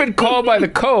stupid call by the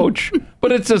coach,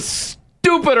 but it's a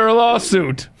stupider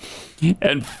lawsuit.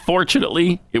 And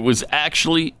fortunately, it was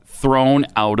actually thrown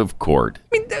out of court.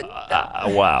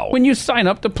 Wow. When you sign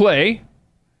up to play,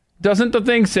 doesn't the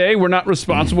thing say we're not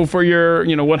responsible for your,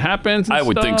 what happens and I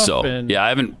would think so. And Yeah, I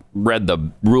haven't read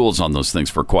the rules on those things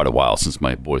for quite a while since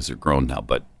my boys are grown now,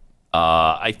 but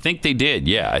I think they did.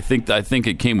 Yeah, I think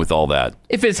it came with all that.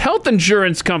 if his health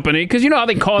insurance company, because you know how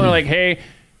they call and they're like, hey,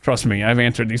 trust me, I've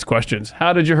answered these questions.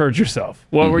 How did you hurt yourself?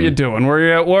 What were you doing? Were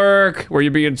you at work? Were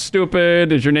you being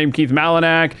stupid? Is your name Keith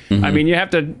Malinak? I mean, you have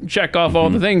to check off all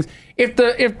the things. If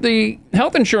the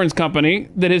health insurance company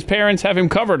that his parents have him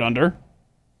covered under,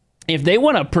 if they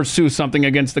want to pursue something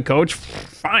against the coach,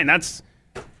 fine. That's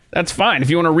fine. If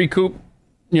you want to recoup,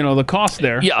 the cost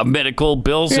there. Yeah, medical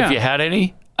bills if you had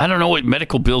any. I don't know what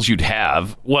medical bills you'd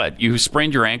have. What? You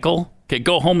sprained your ankle? Okay,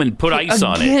 go home and put ice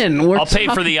on it. I'll pay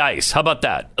for the ice. How about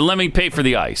that? Let me pay for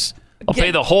the ice. I'll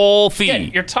pay the whole fee.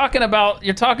 You're talking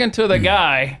to the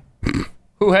guy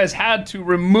who has had to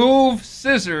remove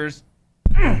scissors.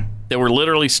 They were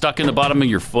literally stuck in the bottom of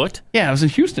your foot? Yeah, I was in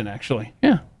Houston, actually.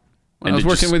 Yeah. When I was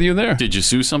working with you there. Did you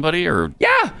sue somebody or?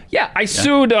 Yeah. I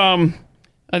sued. I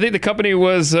think the company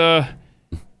was.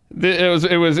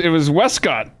 It was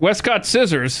Westcott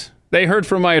Scissors. They heard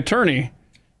from my attorney.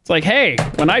 It's like, hey,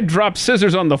 when I drop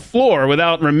scissors on the floor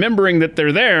without remembering that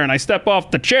they're there, and I step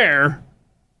off the chair,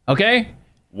 okay.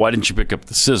 Why didn't you pick up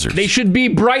the scissors? They should be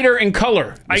brighter in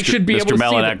color. I should be able to see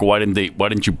them. Mr. Malinak, why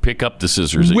didn't you pick up the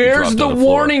scissors? Where's the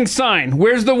warning sign?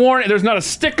 Where's the warning? There's not a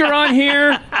sticker on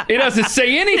here. It doesn't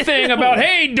say anything about,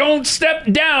 hey, don't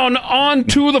step down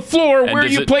onto the floor where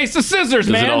you place the scissors,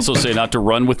 man. Does it also say not to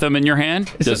run with them in your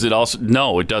hand? Does it also?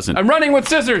 No, it doesn't. I'm running with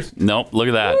scissors. Nope, look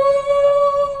at that.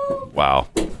 Wow.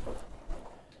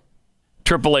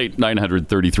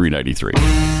 888-900-3393.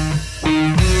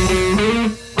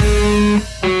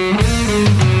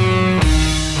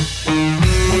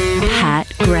 Pat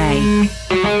Gray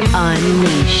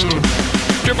Unleashed.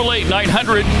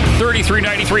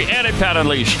 888-900-3393 and at Pat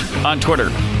Unleashed on Twitter.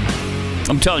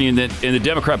 I'm telling you that in the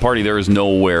Democrat Party there is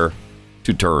nowhere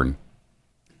to turn.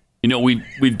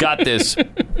 We've got this.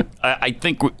 I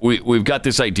think we've got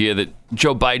this idea that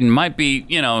Joe Biden might be,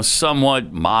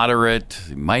 somewhat moderate.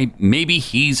 Maybe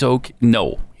he's okay.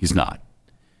 No, he's not.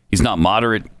 He's not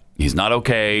moderate. He's not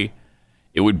okay.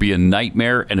 It would be a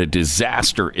nightmare and a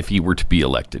disaster if he were to be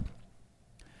elected.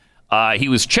 He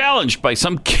was challenged by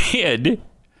some kid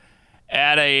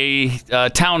at a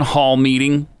town hall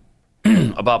meeting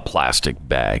about plastic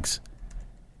bags.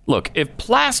 Look, if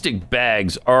plastic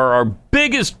bags are our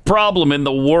biggest problem in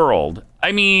the world,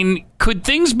 I mean, could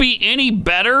things be any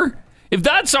better? If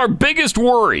that's our biggest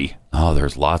worry,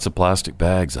 there's lots of plastic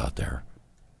bags out there.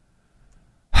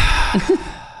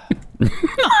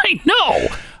 I know.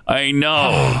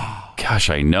 Gosh,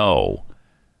 I know.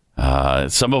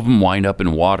 Some of them wind up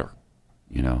in water,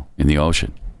 in the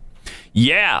ocean.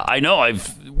 Yeah, I know. I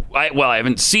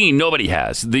haven't seen. Nobody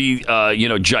has the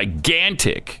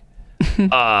gigantic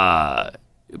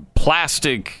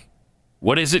plastic.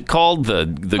 What is it called? The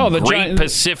Great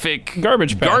Pacific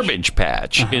Garbage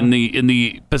Patch in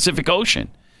the Pacific Ocean.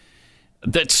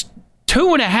 That's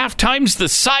 2.5 times the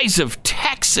size of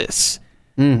Texas.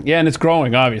 Yeah, and it's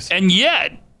growing, obviously. And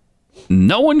yet,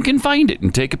 no one can find it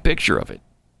and take a picture of it.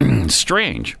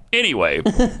 Strange. Anyway,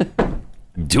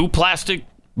 do plastic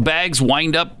bags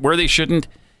wind up where they shouldn't?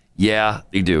 Yeah,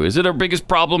 they do. Is it our biggest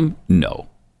problem? No,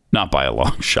 not by a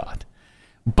long shot.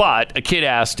 But a kid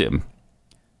asked him,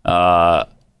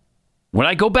 when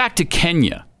I go back to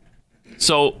Kenya,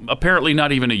 So apparently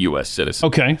not even a U.S. citizen.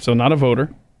 Okay, so not a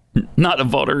voter. Not a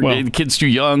voter. Well, the kid's too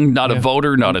young. Not a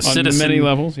voter. Not a citizen. On many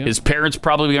levels, yeah. His parents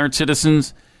probably aren't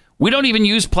citizens. We don't even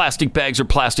use plastic bags or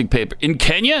plastic paper. In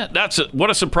Kenya,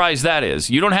 what a surprise that is.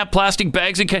 You don't have plastic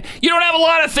bags in Kenya. You don't have a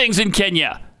lot of things in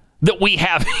Kenya that we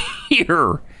have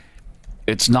here.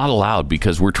 It's not allowed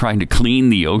because we're trying to clean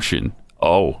the ocean.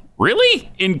 Oh,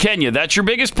 really? In Kenya, that's your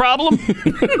biggest problem?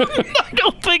 I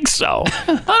don't think so.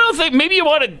 I don't think. Maybe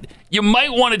you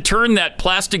might want to turn that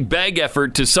plastic bag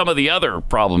effort to some of the other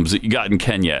problems that you got in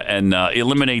Kenya and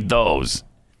eliminate those.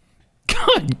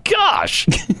 Good gosh.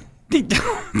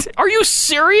 Are you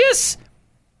serious?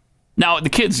 Now, the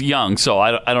kid's young, so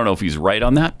I don't know if he's right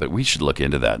on that, but we should look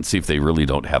into that and see if they really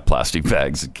don't have plastic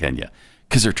bags in Kenya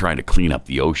because they're trying to clean up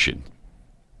the ocean.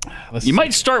 You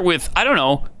might start with, I don't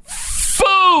know,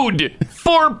 food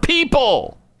for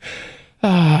people.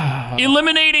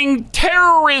 Eliminating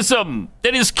terrorism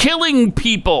that is killing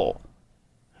people.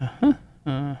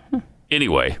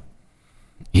 Anyway,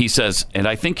 he says, and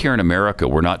I think here in America,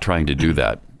 we're not trying to do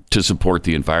that to support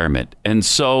the environment. And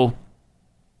so,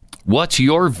 what's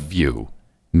your view,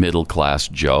 middle class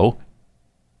Joe?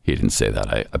 He didn't say that.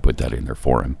 I put that in there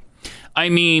for him. I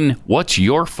mean, what's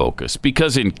your focus?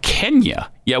 Because in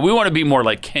Kenya, we want to be more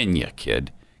like Kenya,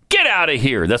 kid. Get out of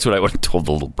here. That's what I would have told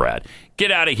the little brat. Get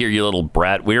out of here, you little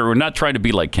brat. We're not trying to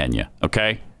be like Kenya,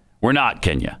 okay? We're not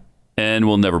Kenya, and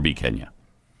we'll never be Kenya.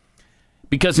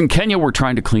 Because in Kenya, we're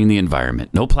trying to clean the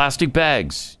environment. No plastic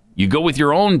bags. You go with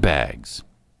your own bags.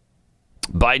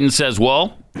 Biden says,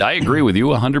 well, I agree with you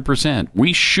 100%.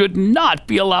 We should not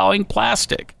be allowing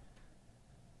plastic.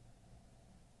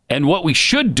 And what we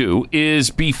should do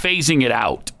is be phasing it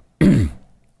out.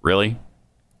 Really?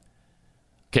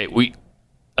 Okay,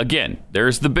 again,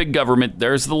 there's the big government,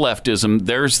 there's the leftism,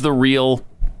 there's the real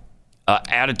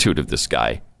attitude of this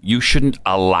guy. You shouldn't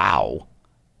allow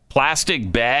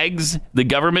plastic bags. The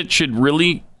government should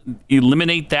really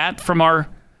eliminate that from our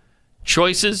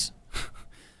choices.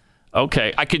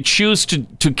 Okay, I could choose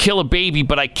to kill a baby,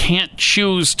 but I can't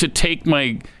choose to take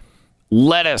my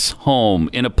lettuce home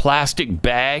in a plastic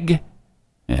bag.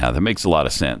 Yeah, that makes a lot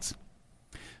of sense.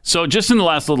 So just in the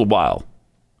last little while,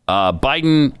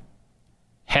 Biden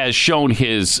has shown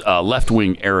his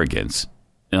left-wing arrogance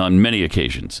on many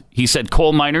occasions. He said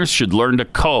coal miners should learn to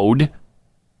code,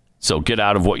 so get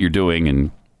out of what you're doing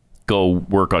and go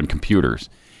work on computers.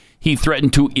 He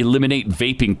threatened to eliminate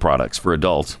vaping products for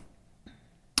adults.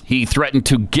 He threatened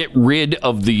to get rid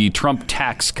of the Trump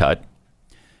tax cut.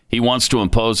 He wants to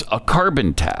impose a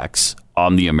carbon tax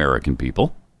on the American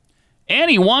people. And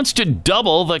he wants to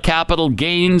double the capital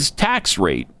gains tax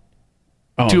rate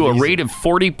to a rate of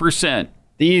 40%.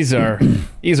 These are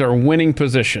winning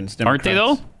positions, Democrats. Aren't they,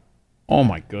 though? Oh,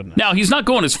 my goodness. Now, he's not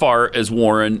going as far as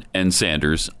Warren and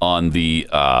Sanders on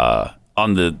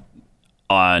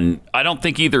I don't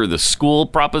think either the school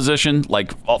proposition,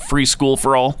 like free school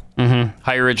for all,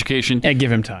 higher education. Yeah,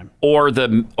 give him time. Or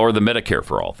the Medicare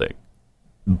for all thing.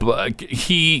 But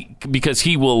because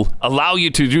he will allow you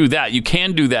to do that. You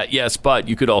can do that, yes, but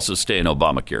you could also stay in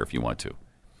Obamacare if you want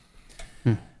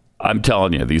to. I'm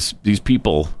telling you, these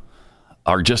people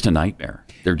are just a nightmare.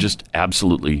 They're just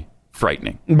absolutely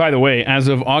frightening. By the way, as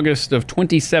of August of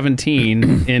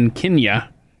 2017 in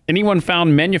Kenya, anyone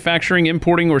found manufacturing,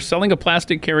 importing, or selling a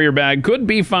plastic carrier bag could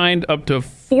be fined up to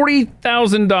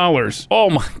 $40,000. Oh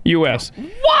my U.S.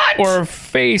 What? Or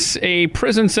face a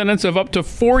prison sentence of up to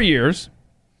 4 years.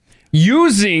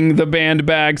 Using the banned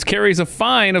bags carries a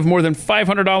fine of more than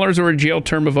 $500 or a jail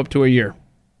term of up to a year.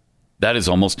 That is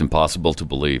almost impossible to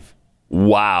believe.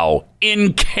 Wow.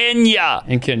 In Kenya.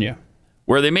 In Kenya.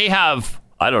 Where they may have,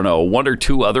 I don't know, one or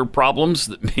two other problems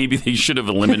that maybe they should have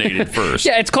eliminated first.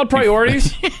 Yeah, it's called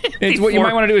priorities. It's what you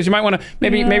might want to do is you might want to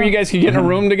maybe you guys can get in a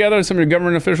room together, some of your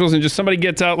government officials, and just somebody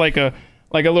gets out like a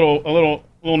little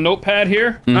notepad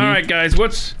here. All right, guys, all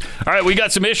right, we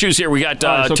got some issues here. We got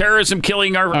terrorism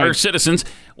killing our citizens.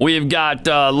 We've got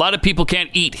a lot of people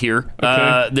can't eat here.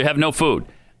 They have no food.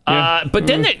 Yeah. But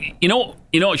then,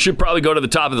 it should probably go to the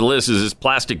top of the list is this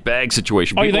plastic bag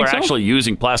situation. People are actually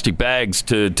using plastic bags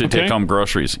to take home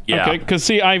groceries. Yeah. Okay, because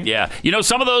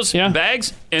some of those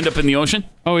bags end up in the ocean.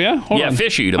 Oh, yeah? Hold on.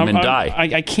 Fish eat them and die.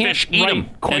 I can't fish eat them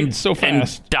quite so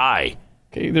fast. And die.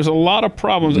 Okay, there's a lot of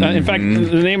problems. In fact,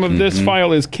 the name of this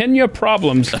file is Kenya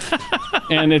Problems.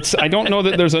 And I don't know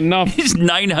that there's enough. It's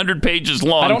 900 pages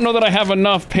long. I don't know that I have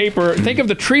enough paper. Think of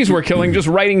the trees we're killing, just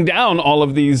writing down all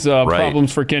of these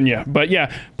problems for Kenya. But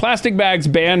yeah, plastic bags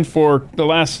banned for the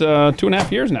last 2.5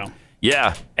 years now.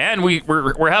 Yeah, and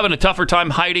we're having a tougher time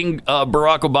hiding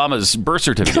Barack Obama's birth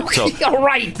certificate. So. All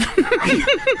right.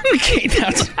 Okay,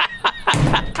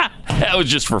 That was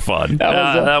just for fun.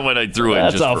 That one I threw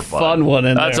in just for fun. That's a fun one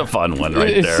in there. That's a fun one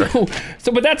right there.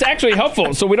 But that's actually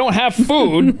helpful. So we don't have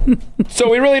food, so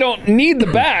we really don't need the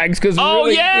bags because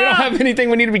we don't have anything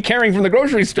we need to be carrying from the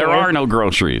grocery store. There are no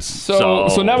groceries. So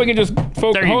now we can just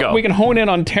focus. We can hone in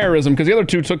on terrorism because the other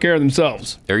two took care of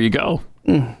themselves. There you go.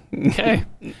 Okay.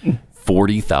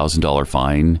 $40,000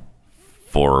 fine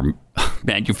for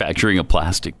manufacturing a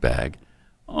plastic bag.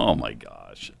 Oh my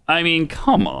gosh. I mean,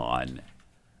 come on.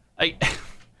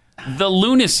 The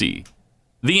lunacy,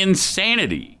 the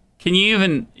insanity.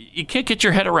 You can't get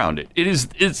your head around it.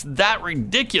 It's that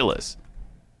ridiculous.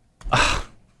 I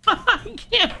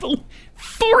can't believe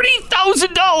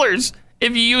 $40,000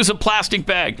 if you use a plastic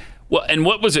bag. Well, and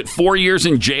what was it? 4 years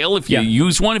in jail if you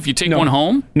use one, if you take one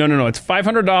home? No. It's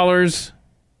 $500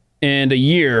 and a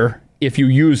year if you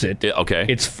use it. Okay.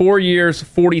 It's 4 years,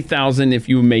 $40,000 if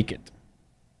you make it.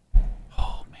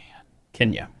 Oh, man.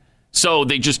 Kenya. So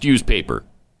they just use paper?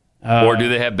 Or do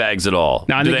they have bags at all?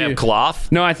 No, do they have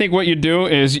cloth? No, I think what you do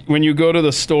is when you go to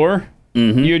the store,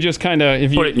 you just kind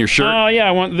of... Put it in your shirt? Oh, yeah,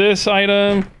 I want this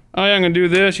item. Oh, yeah, I'm going to do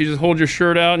this. You just hold your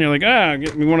shirt out and you're like,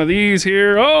 get me one of these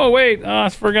here. Oh, wait, I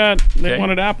forgot. They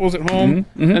wanted apples at home.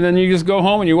 And then you just go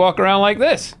home and you walk around like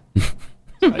this.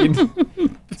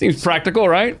 It seems practical,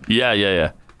 right? Yeah.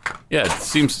 Yeah, it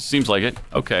seems like it.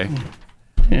 Okay.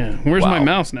 Yeah. Where's my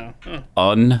mouse now? Oh.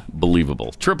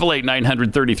 Unbelievable.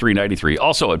 888-900-3393.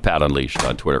 Also at Pat Unleashed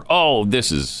on Twitter. Oh,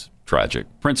 this is tragic.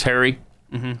 Prince Harry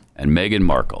and Meghan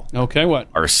Markle. Okay, what?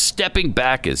 Are stepping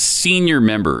back as senior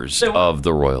members of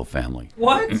the royal family.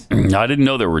 What? I didn't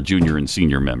know there were junior and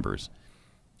senior members.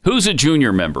 Who's a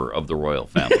junior member of the royal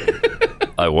family?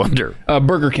 I wonder.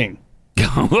 Burger King.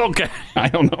 Okay. I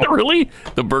don't know. Really?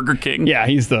 The Burger King? Yeah,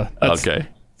 he's the... Okay.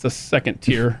 It's a second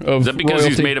tier of Is that because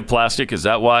royalty. he's made of plastic? Is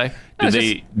that why?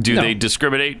 Do they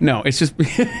discriminate? No, it's just...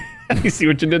 You see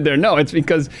what you did there? No, it's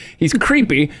because he's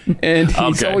creepy and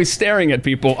he's always staring at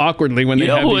people awkwardly when they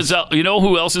have you know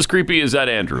who else is creepy? Is that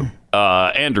Andrew?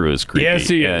 Andrew is creepy. Yes,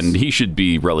 he is. And he should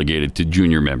be relegated to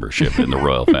junior membership in the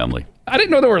royal family. I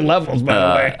didn't know there were levels, by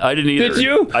the way. I didn't either. Did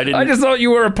you? I didn't. I just thought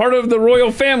you were a part of the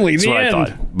royal family. That's what I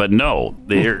thought. But no,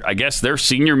 I guess they're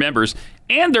senior members,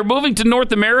 and they're moving to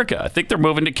North America. I think they're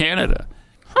moving to Canada.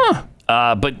 Huh.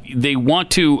 But they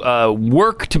want to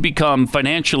work to become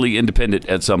financially independent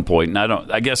at some point. And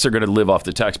I guess they're going to live off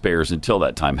the taxpayers until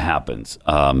that time happens.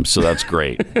 So that's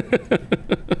great.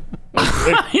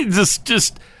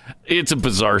 It's a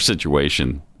bizarre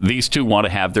situation. These two want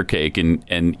to have their cake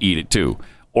and eat it too,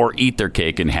 or eat their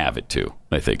cake and have it too.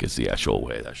 I think is the actual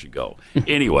way that should go.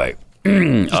 Anyway,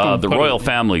 the royal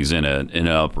family's in an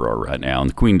uproar right now, and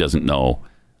the Queen doesn't know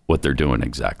what they're doing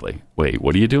exactly. Wait,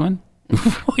 what are you doing?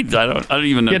 Wait, I don't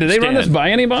even understand. Did they run this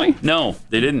by anybody? No,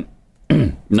 they didn't.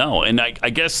 No, and I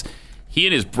guess he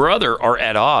and his brother are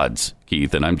at odds,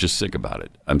 Keith, and I'm just sick about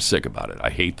it. I'm sick about it. I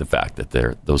hate the fact that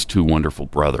those two wonderful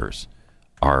brothers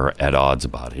are at odds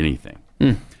about anything.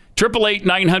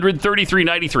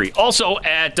 888-900-3393. Also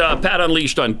at Pat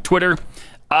Unleashed on Twitter.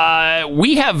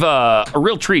 We have a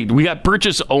real treat. We got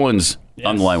Burgess Owens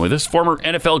on the line with us, former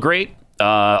NFL great,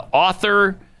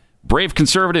 author, brave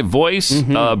conservative voice,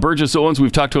 Burgess Owens.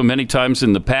 We've talked to him many times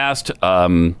in the past,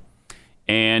 and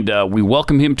we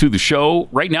welcome him to the show.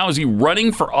 Right now, is he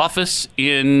running for office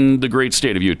in the great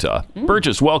state of Utah?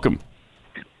 Burgess, welcome.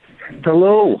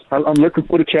 Hello. I'm looking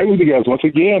forward to chatting with you guys once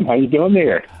again. How you doing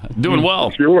there? Doing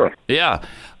well. Sure. Yeah.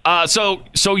 So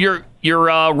you're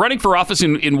running for office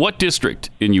in what district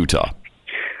in Utah?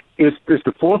 It's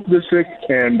the 4th district,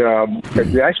 and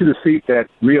it's actually the seat that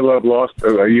Real Love lost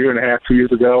a year and a half, 2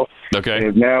 years ago. Okay. And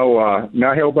is now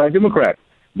held by a Democrat,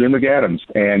 Jim McAdams.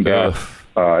 And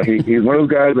he's one of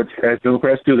those guys that, as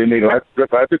Democrats do, they made a lot of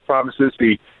big promises.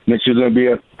 He mentioned he's going to be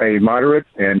a moderate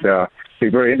and be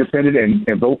very independent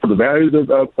and vote for the values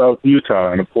of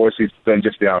Utah. And, of course, he's done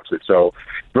just the opposite. So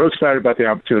very excited about the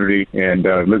opportunity and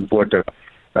looking forward to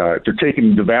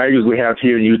taking the values we have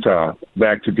here in Utah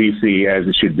back to D.C. as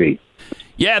it should be.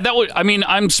 Yeah,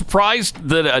 I'm surprised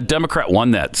that a Democrat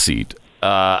won that seat.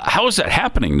 How is that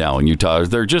happening now in Utah? Is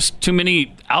there just too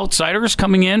many outsiders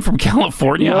coming in from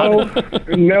California?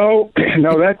 No.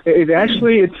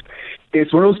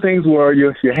 It's one of those things where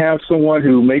you have someone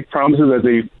who makes promises as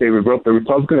a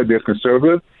Republican, as a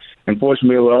conservative.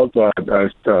 Unfortunately, Love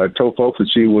told folks that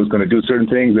she was going to do certain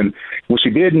things, and when she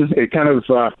didn't, it kind of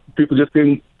people just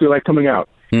didn't feel like coming out.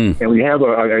 And when you have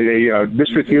a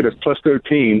district here that's plus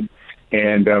 13,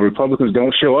 and Republicans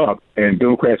don't show up, and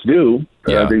Democrats do,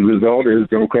 the result is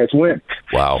Democrats win.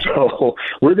 Wow! So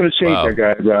we're going to change that,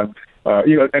 guys.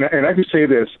 And I can say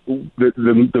this: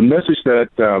 the message that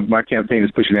my campaign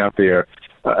is pushing out there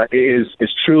is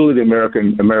truly the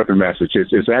American message.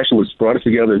 It's actually what's brought us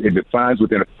together. It defines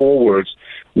within 4 words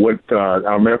what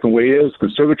our American way is,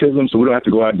 conservatism, so we don't have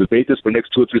to go out and debate this for the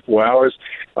next 2 or 3, 4 hours.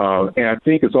 And I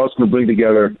think it's also going to bring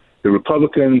together the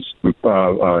Republicans,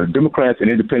 Democrats, and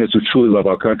independents who truly love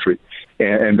our country.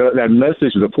 And that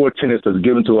message is the 4 tenets that's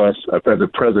given to us as a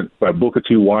present by Booker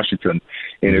T. Washington.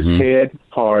 And it's head,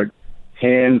 heart,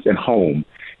 hands, and home.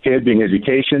 Head being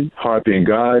education, heart being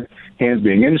God, hands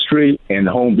being industry, and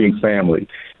home being family.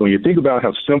 When you think about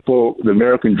how simple the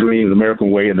American dream, the American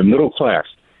way, and the middle class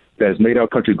that has made our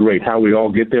country great, how we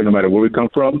all get there no matter where we come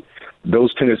from,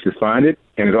 those tenets define it,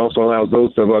 and it also allows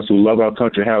those of us who love our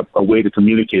country to have a way to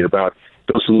communicate about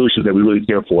those solutions that we really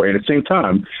care for. And at the same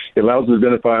time, it allows us to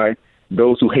identify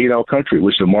those who hate our country,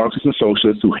 which are Marxists and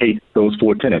socialists who hate those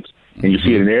 4 tenets. And you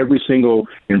see it in every single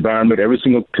environment, every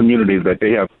single community that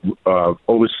they have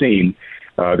overseen.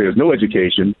 There's no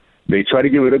education. They try to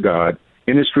get rid of God.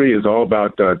 Industry is all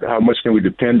about how much can we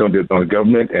depend on the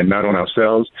government and not on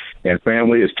ourselves. And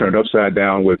family is turned upside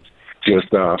down with just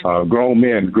grown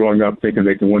men growing up thinking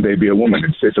they can one day be a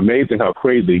woman. It's amazing how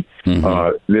crazy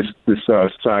this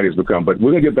society has become. But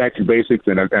we're going to get back to basics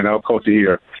and our culture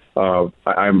here.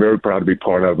 I'm very proud to be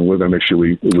part of, and we're going to make sure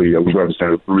we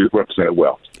represent it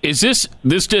well. Is this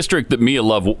district that Mia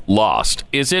Love lost?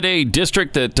 Is it a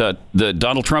district that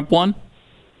Donald Trump won?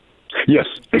 Yes.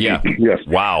 Yeah. Yes.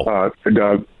 Wow.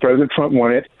 President Trump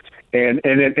won it, and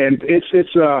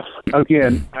it's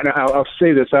again. And I'll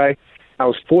say this. I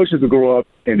was fortunate to grow up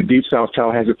in the deep South,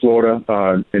 Tallahassee,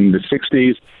 Florida, in the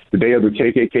 '60s, the day of the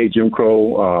KKK, Jim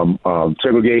Crow,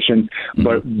 segregation.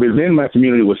 But within my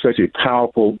community was such a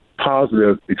powerful,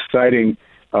 positive, exciting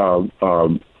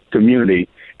community.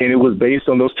 And it was based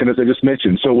on those tenets I just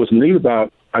mentioned. So what's neat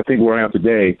about, I think, where I am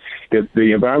today is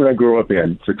the environment I grew up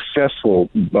in,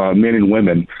 successful men and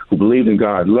women who believed in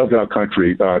God, loved our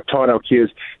country, taught our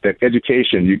kids that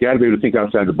education, you got to be able to think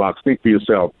outside the box, think for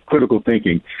yourself, critical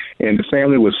thinking. And the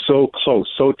family was so close,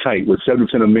 so tight, with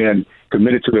 70% of men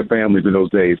committed to their families in those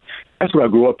days. That's what I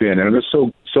grew up in. And I'm just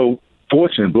so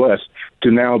fortunate and blessed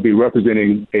to now be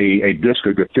representing a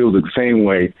district that feels the same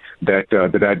way that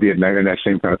I did in that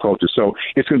same kind of culture. So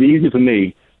it's going to be easy for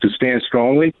me to stand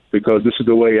strongly because this is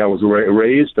the way I was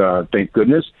raised, thank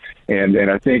goodness. And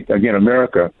I think, again,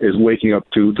 America is waking up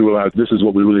to realize this is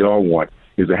what we really all want,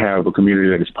 is to have a community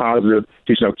that is positive,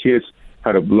 teaching our kids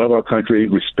how to love our country,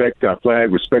 respect our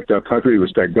flag, respect our country,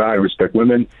 respect God, and respect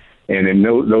women. And in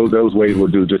those ways, we'll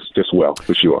do just well,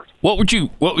 for sure. What would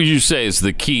you say is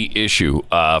the key issue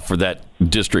for that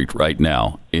district right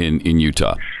now in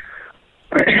Utah?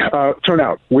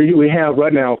 Turnout. We have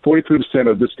right now 43%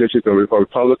 of this district are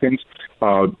Republicans,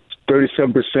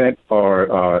 37%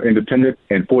 are independent,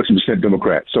 and 14%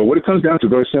 Democrat. So what it comes down to,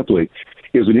 very simply,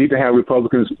 is we need to have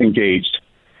Republicans engaged.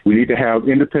 We need to have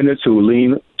independents who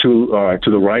lean to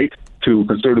the right, to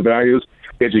conservative values,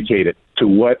 educated to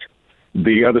what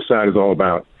the other side is all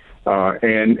about.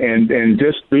 And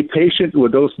just be patient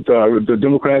with those the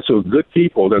Democrats who are good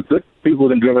people. They're good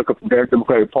people in the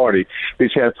Democratic Party. They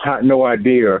just have no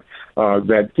idea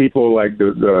that people like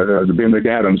the Ben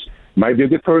McAdams might be a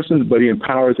good person, but he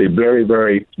empowers a very,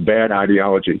 very bad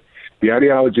ideology. The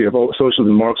ideology of socialism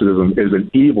and Marxism is an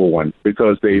evil one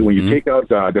because when you take out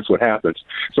God, that's what happens.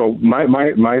 So my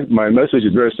message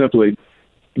is very simply,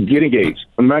 get engaged.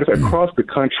 As a matter of fact, across the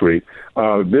country,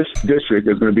 this district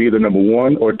is going to be the number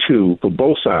 1 or 2 for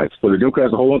both sides. For the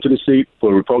Democrats to hold on to the seat,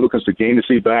 for the Republicans to gain the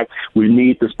seat back, we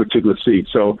need this particular seat.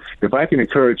 So if I can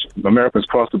encourage Americans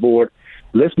across the board,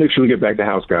 let's make sure we get back to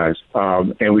House, guys.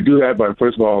 And we do that by,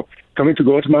 first of all, go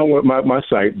to my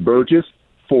site, Burgess,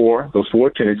 those 4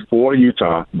 tenets,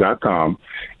 4utah.com.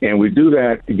 And we do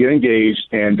that, get engaged,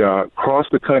 and across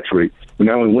the country, we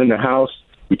not only win the House,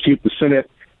 we keep the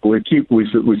Senate, we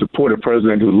support a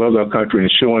president who loves our country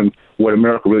and showing what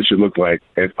America really should look like,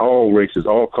 and all races,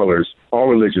 all colors, all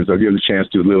religions are given a chance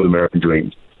to live the American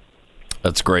dream.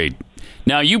 That's great.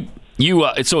 Now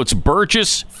so it's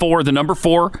Burgess 4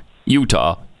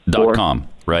 Utah.com,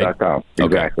 right? .com.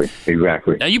 Exactly. Okay.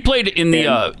 Exactly. Now you played in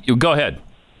the. Go ahead.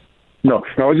 No,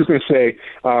 I was just going to say,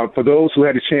 for those who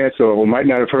had a chance or might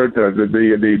not have heard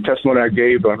the testimony I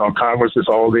gave on Congress, it's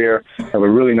all there. I have a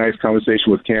really nice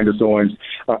conversation with Candace Owens.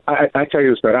 I tell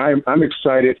you this, that I'm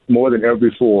excited more than ever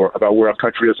before about where our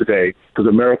country is today because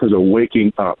Americans are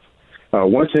waking up.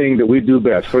 One thing that we do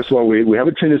best, first of all, we have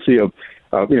a tendency of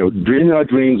dreaming our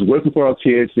dreams, working for our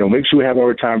kids, make sure we have our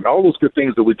retirement, all those good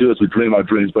things that we do as we dream our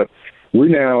dreams. But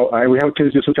we have a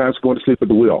tendency sometimes going to sleep at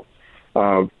the wheel.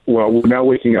 We're now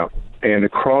waking up. And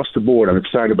across the board, I'm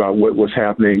excited about what's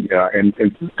happening. And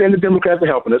the Democrats are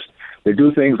helping us. They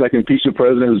do things like impeach the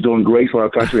president, who's doing great for our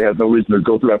country, has no reason to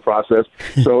go through that process.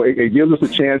 So it gives us a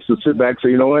chance to sit back and say,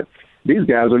 you know what, these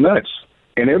guys are nuts.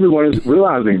 And everyone is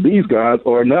realizing these guys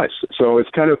are nuts. So it's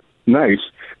kind of nice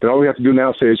that all we have to do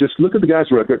now is just look at the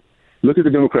guy's record, look at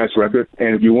the Democrats' record,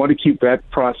 and if you want to keep that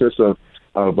process of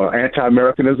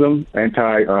anti-Americanism,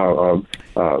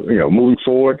 moving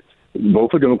forward,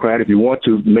 vote for Democrat. If you want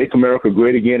to make America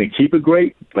great again and keep it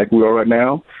great, like we are right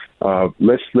now,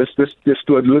 let's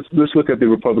look at the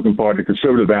Republican Party,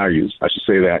 conservative values. I should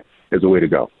say that is the way to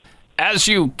go. As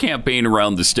you campaign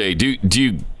around the state, do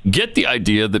you get the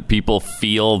idea that people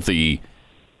feel the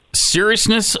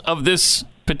seriousness of this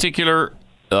particular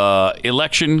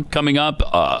election coming up,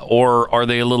 or are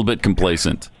they a little bit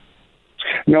complacent?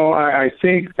 No, I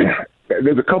think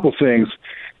there's a couple things.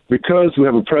 Because we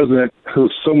have a president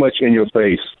who's so much in your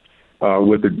face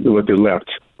with the left,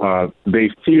 they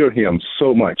fear him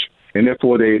so much, and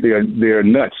therefore they're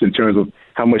nuts in terms of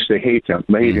how much they hate him.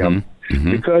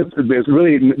 Mm-hmm. Because there's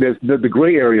the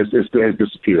gray areas has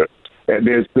disappeared.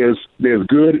 There's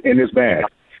good and there's bad.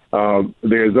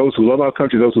 There's those who love our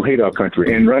country, those who hate our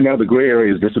country, and right now the gray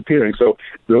area is disappearing. So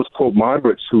those quote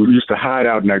moderates who used to hide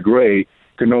out in that gray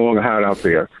can no longer hide out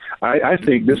there. I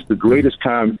think this is the greatest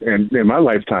time in my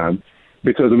lifetime,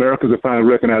 because Americans have finally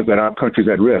recognized that our country's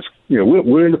at risk.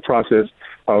 We're in the process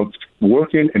of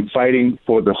working and fighting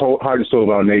for the whole heart and soul of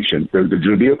our nation. The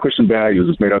Judeo-Christian values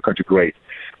has made our country great.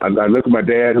 I look at my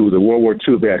dad, who was a World War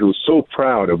II vet, who was so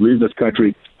proud of leaving this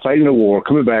country, fighting the war,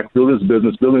 coming back, building his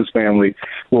business, building his family.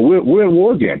 Well, we're at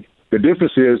war again. The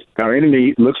difference is our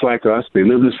enemy looks like us. They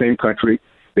live in the same country.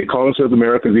 They call themselves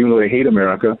Americans, even though they hate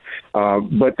America,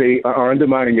 but they are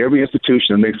undermining every institution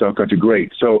that makes our country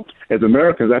great. So as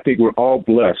Americans, I think we're all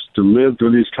blessed to live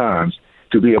through these times,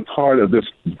 to be a part of this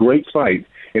great fight,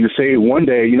 and to say one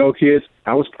day, kids,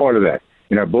 I was part of that,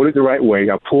 and I voted the right way.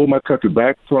 I pulled my country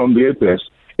back from the abyss,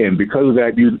 and because of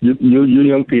that, you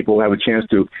young people have a chance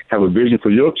to have a vision for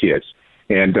your kids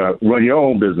and run your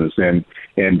own business and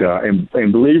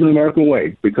believe in the American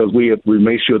way, because we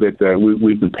made sure that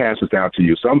we can pass this down to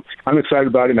you. So I'm excited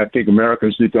about it, and I think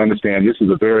Americans need to understand this is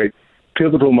a very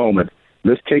pivotal moment.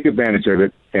 Let's take advantage of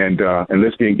it, and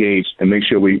let's be engaged and make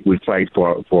sure we fight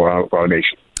for our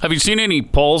nation. Have you seen any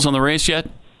polls on the race yet,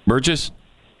 Burgess?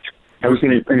 Have we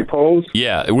seen any polls?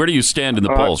 Yeah. Where do you stand in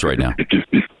the polls right now?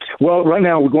 Well, right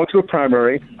now we're going through a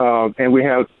primary, and we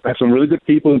have some really good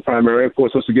people in the primary. Of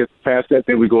course, once we get past that,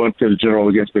 then we go into the general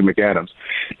against Ben McAdams.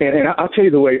 And I'll tell you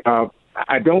the way,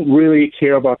 I don't really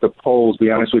care about the polls, to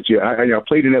be honest with you. I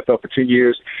played in NFL for 10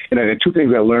 years, and two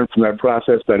things I learned from that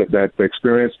process, that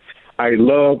experience. I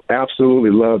absolutely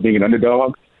love being an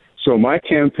underdog. So my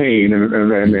campaign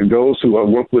and those who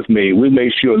work with me, we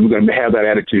make sure we're going to have that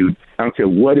attitude. I don't care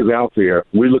what is out there.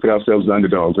 We look at ourselves as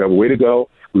underdogs. We have a way to go.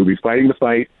 We'll be fighting the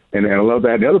fight. And I love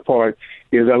that. The other part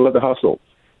is I love the hustle.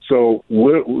 So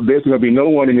there's going to be no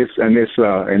one in this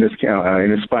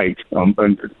fight,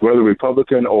 whether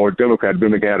Republican or Democrat,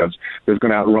 Ben McAdams, that's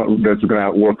going to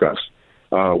outwork us.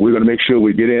 We're going to make sure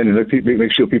we get in and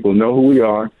make sure people know who we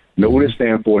are, know what we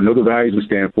stand for, know the values we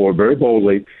stand for very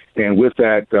boldly. And with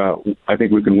that, I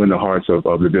think we can win the hearts of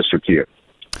the district here.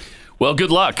 Well,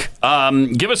 good luck.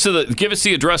 Give us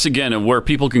the address again of where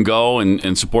people can go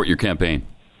and support your campaign.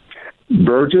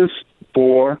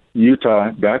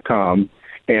 Burgess4Utah.com.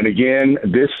 And again,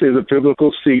 this is a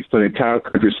pivotal seat for the entire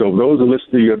country. So those who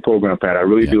listen to your program, Pat, I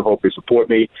really do hope they support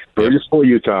me. Burgess for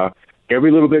Utah.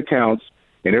 Every little bit counts,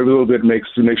 and every little bit makes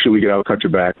sure we get our country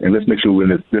back. And let's make sure we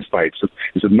win this fight. So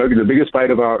it's the biggest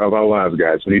fight of our lives,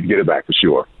 guys. We need to get it back for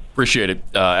sure. Appreciate it.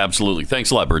 Absolutely.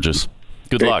 Thanks a lot, Burgess.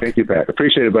 Good luck. Thank you, Pat.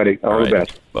 Appreciate it, buddy. All the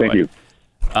best. Bye-bye. Thank you.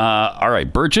 All right,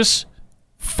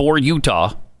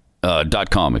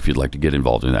 Burgess4Utah.com if you'd like to get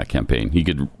involved in that campaign. He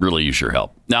could really use your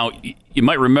help. Now, you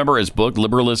might remember his book,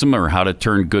 Liberalism, or How to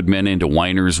Turn Good Men into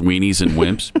Whiners, Weenies, and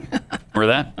Wimps.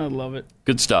 Remember that? I love it.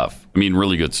 Good stuff. I mean,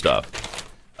 really good stuff.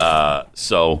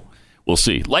 So we'll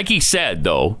see. Like he said,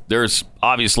 though, there's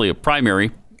obviously a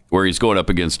primary where he's going up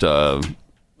against a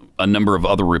number of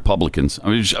other Republicans. I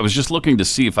was just looking to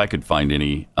see if I could find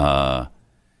any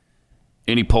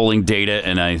polling data,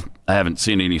 and I haven't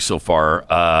seen any so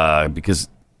far because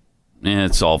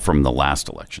it's all from the last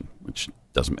election, which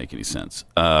doesn't make any sense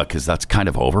because that's kind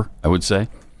of over, I would say.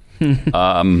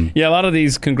 Yeah, a lot of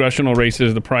these congressional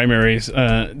races, the primaries,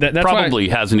 that's probably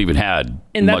hasn't even had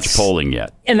much polling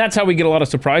yet. And that's how we get a lot of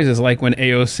surprises, like when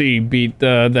AOC beat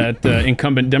that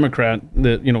incumbent Democrat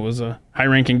that was a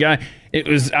high-ranking guy. It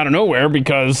was out of nowhere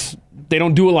because they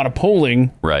don't do a lot of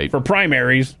polling for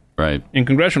primaries in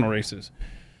congressional races.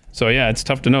 So yeah, it's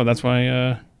tough to know. That's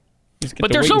why.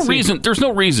 But there's no reason. There's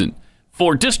no reason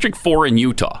for District 4 in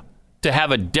Utah to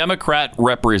have a Democrat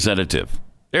representative.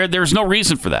 There's no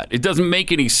reason for that. It doesn't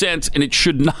make any sense, and it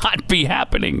should not be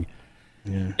happening.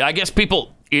 Yeah. I guess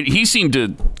he seemed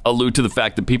to allude to the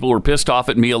fact that people were pissed off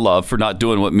at Mia Love for not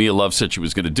doing what Mia Love said she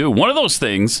was going to do. One of those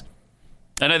things,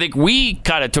 and I think we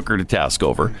kind of took her to task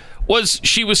over, was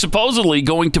she was supposedly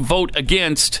going to vote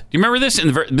against. Do you remember this?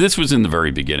 This was in the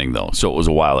very beginning, though, so it was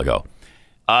a while ago.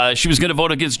 She was going to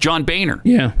vote against John Boehner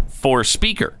for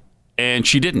Speaker, and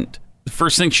she didn't. The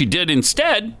first thing she did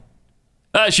instead,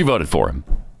 she voted for him.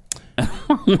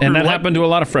 And that happened to a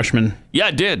lot of freshmen. Yeah,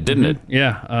 it did, didn't it?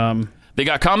 Yeah. They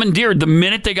got commandeered the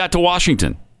minute they got to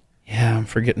Washington. Yeah, I'm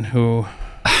forgetting who.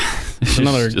 It's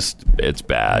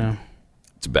bad. Yeah.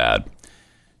 It's bad.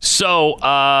 So,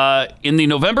 in the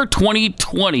November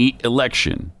 2020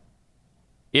 election,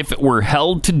 if it were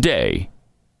held today,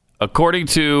 according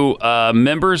to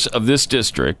members of this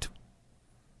district,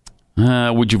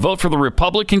 would you vote for the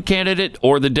Republican candidate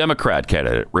or the Democrat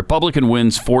candidate? Republican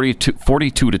wins 42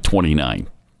 to 29.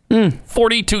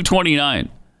 42-29.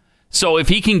 So if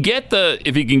he can get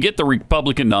the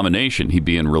Republican nomination, he'd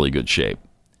be in really good shape.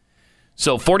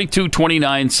 So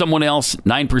 42-29, someone else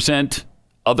 9%,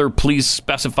 other please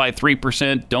specify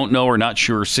 3%, don't know or not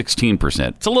sure 16%.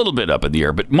 It's a little bit up in the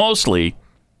air, but mostly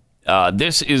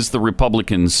this is the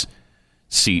Republicans'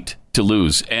 seat to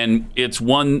lose, and it's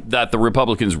one that the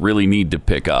Republicans really need to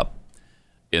pick up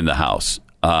in the House,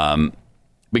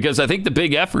 because I think the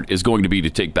big effort is going to be to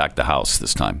take back the House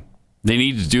this time. They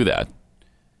need to do that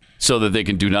so that they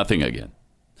can do nothing again.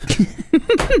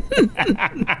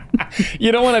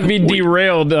 You don't want to be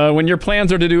derailed when your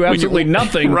plans are to do absolutely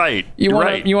nothing. Right. You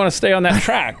want to stay on that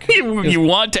track. You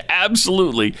want to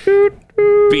absolutely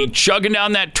be chugging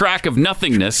down that track of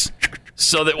nothingness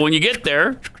so that when you get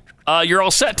there, you're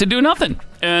all set to do nothing.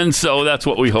 And so that's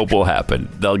what we hope will happen.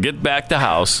 They'll get back the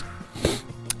House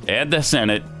and the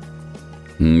Senate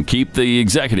and keep the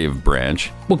executive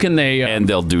branch. Well, can they? And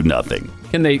they'll do nothing.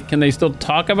 Can they still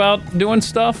talk about doing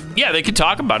stuff? Yeah, they can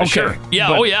talk about it, okay, sure.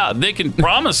 Yeah, they can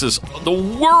promise us the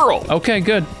world. Okay,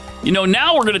 good. You know,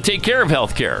 now we're going to take care of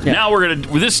health care. Yeah. Now we're going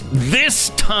to, this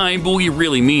time we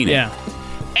really mean it. Yeah.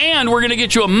 And we're going to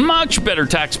get you a much better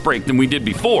tax break than we did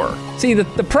before. See, the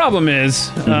problem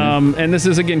is, and this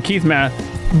is, again, Keith math,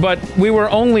 but we were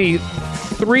only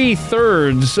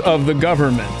 3/3 of the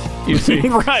government, you see.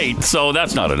 Right, so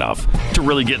that's not enough to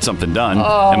really get something done.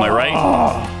 Am I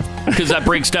right? Because that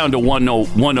breaks down to 1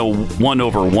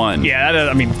 over 1. Yeah,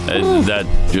 I mean...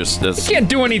 that's... You can't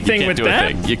do anything with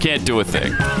that. You can't do a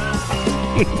thing.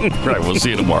 Right, we'll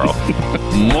see you tomorrow.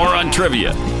 More on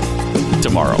trivia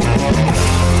tomorrow.